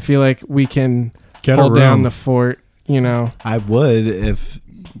 I feel like we can Get a hold down room. the fort, I would if,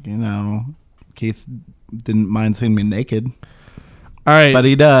 Keith didn't mind seeing me naked. All right. But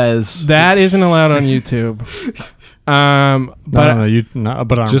he does. That isn't allowed on YouTube. But But on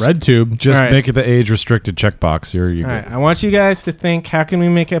Just- RedTube, Just All right. make it the age restricted checkbox. You're all right, I want you guys to think, how can we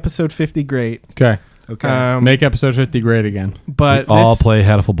make episode 50 great? okay, Okay. make episode 50 great again. But all this- play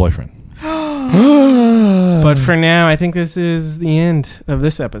Hatful Boyfriend. but for now, I think this is the end of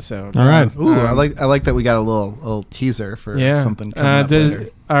this episode. All right. Ooh, I like that we got a little teaser for something coming up later.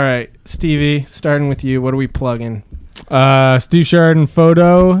 All right, Stevie, starting with you. What are we plugging?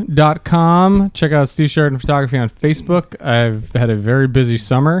 SteveSheridanPhoto.com. Check out Steve Sheridan Photography on Facebook. I've had a very busy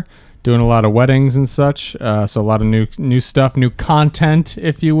summer doing a lot of weddings and such. So a lot of new stuff, new content,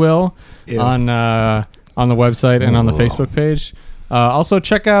 if you will, Ew. on the website and on the Facebook page. Also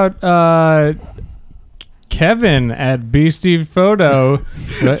check out Kevin at BStevePhoto.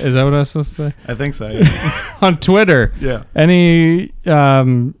 Is that what I was supposed to say? I think so. Yeah. On Twitter. Yeah. Anything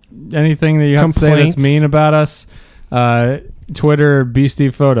that you have to say that's Complaints? mean about us, Twitter,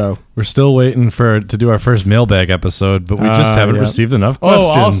 BStevePhoto. We're still waiting to do our first mailbag episode, but we just haven't yeah. received enough questions.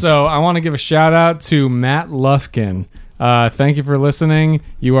 Oh, also, I want to give a shout out to Matt Lufkin. Thank you for listening.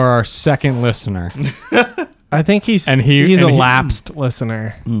 You are our second listener. I think he's And he- a and he- lapsed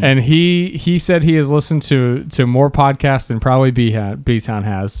listener. And he said he has listened to more podcasts than probably B-Town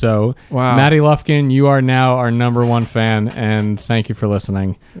has. So, Wow. Matty Lufkin, you are now our number one fan, and thank you for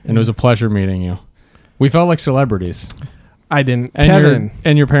listening. And it was a pleasure meeting you. We felt like celebrities. I didn't. And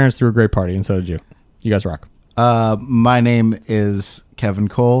Kevin. your parents threw a great party, and so did you. You guys rock. My name is Kevin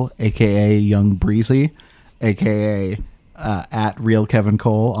Cole, aka Young Breezy, aka at Real Kevin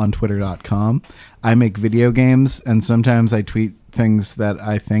Cole on Twitter.com. I make video games, and sometimes I tweet things that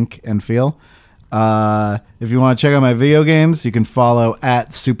I think and feel. If you want to check out my video games, you can follow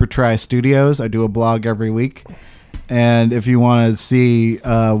at Super Try Studios. I do a blog every week. And if you want to see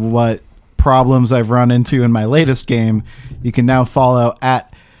what problems I've run into in my latest game, you can now follow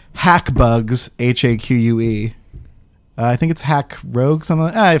at Hackbugs, HAQUE. I think it's Hack Rogue,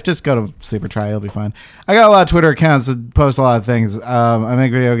 something like just go to Super Try, you'll be fine. I got a lot of Twitter accounts that post a lot of things. I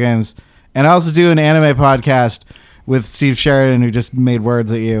make video games. And I also do an anime podcast with Steve Sheridan, who just made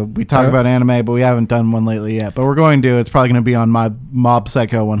words at you. We talk about anime, but we haven't done one lately yet. But we're going to. It's probably going to be on my Mob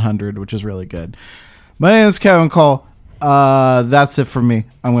Psycho 100, which is really good. My name is Kevin Cole. That's it for me.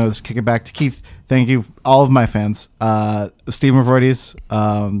 I'm going to just kick it back to Keith. Thank you, all of my fans. Steve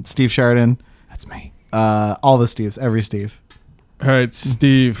Mavroides, Steve Sheridan. That's me. All the Steves, every Steve. All right,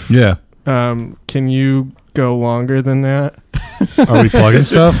 Steve. Yeah. Can you go longer than that? Are we plugging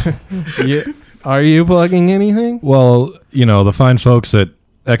stuff? Yeah. Are you plugging anything? Well, the fine folks at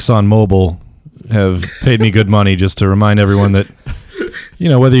ExxonMobil have paid me good money just to remind everyone that,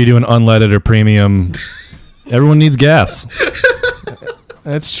 whether you do an unleaded or premium, everyone needs gas.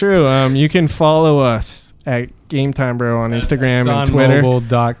 That's true. You can follow us at Game Time Bro on Instagram and Twitter.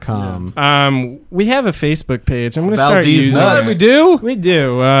 ExxonMobil.com. We have a Facebook page. I'm going to start Valdez using nuts. it. We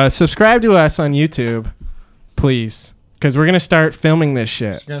do. Subscribe to us on YouTube, please, because we're going to start filming this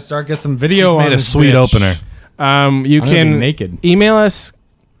shit. Just gonna start get some video on Made a this sweet bitch. opener. You I'm gonna be can naked. email us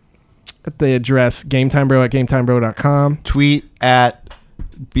at the address gametimebro@gametimebro.com. Tweet at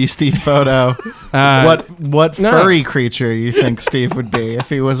Beastie Photo. What no. furry creature you think Steve would be if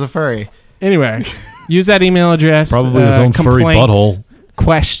he was a furry? Anyway, use that email address. Probably his own furry complaints, butthole.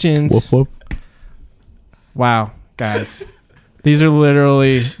 Questions. Woof woof. Wow, guys. These are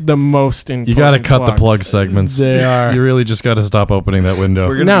literally the most important. You got to cut the plugs. plug segments. They are. You really just got to stop opening that window.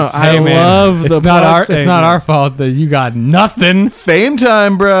 We're No, be I man, love the It's not plug our. It's not segment. our fault that you got nothing. Fame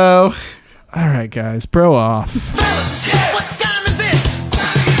time, bro. All right, guys, bro off. Fellas,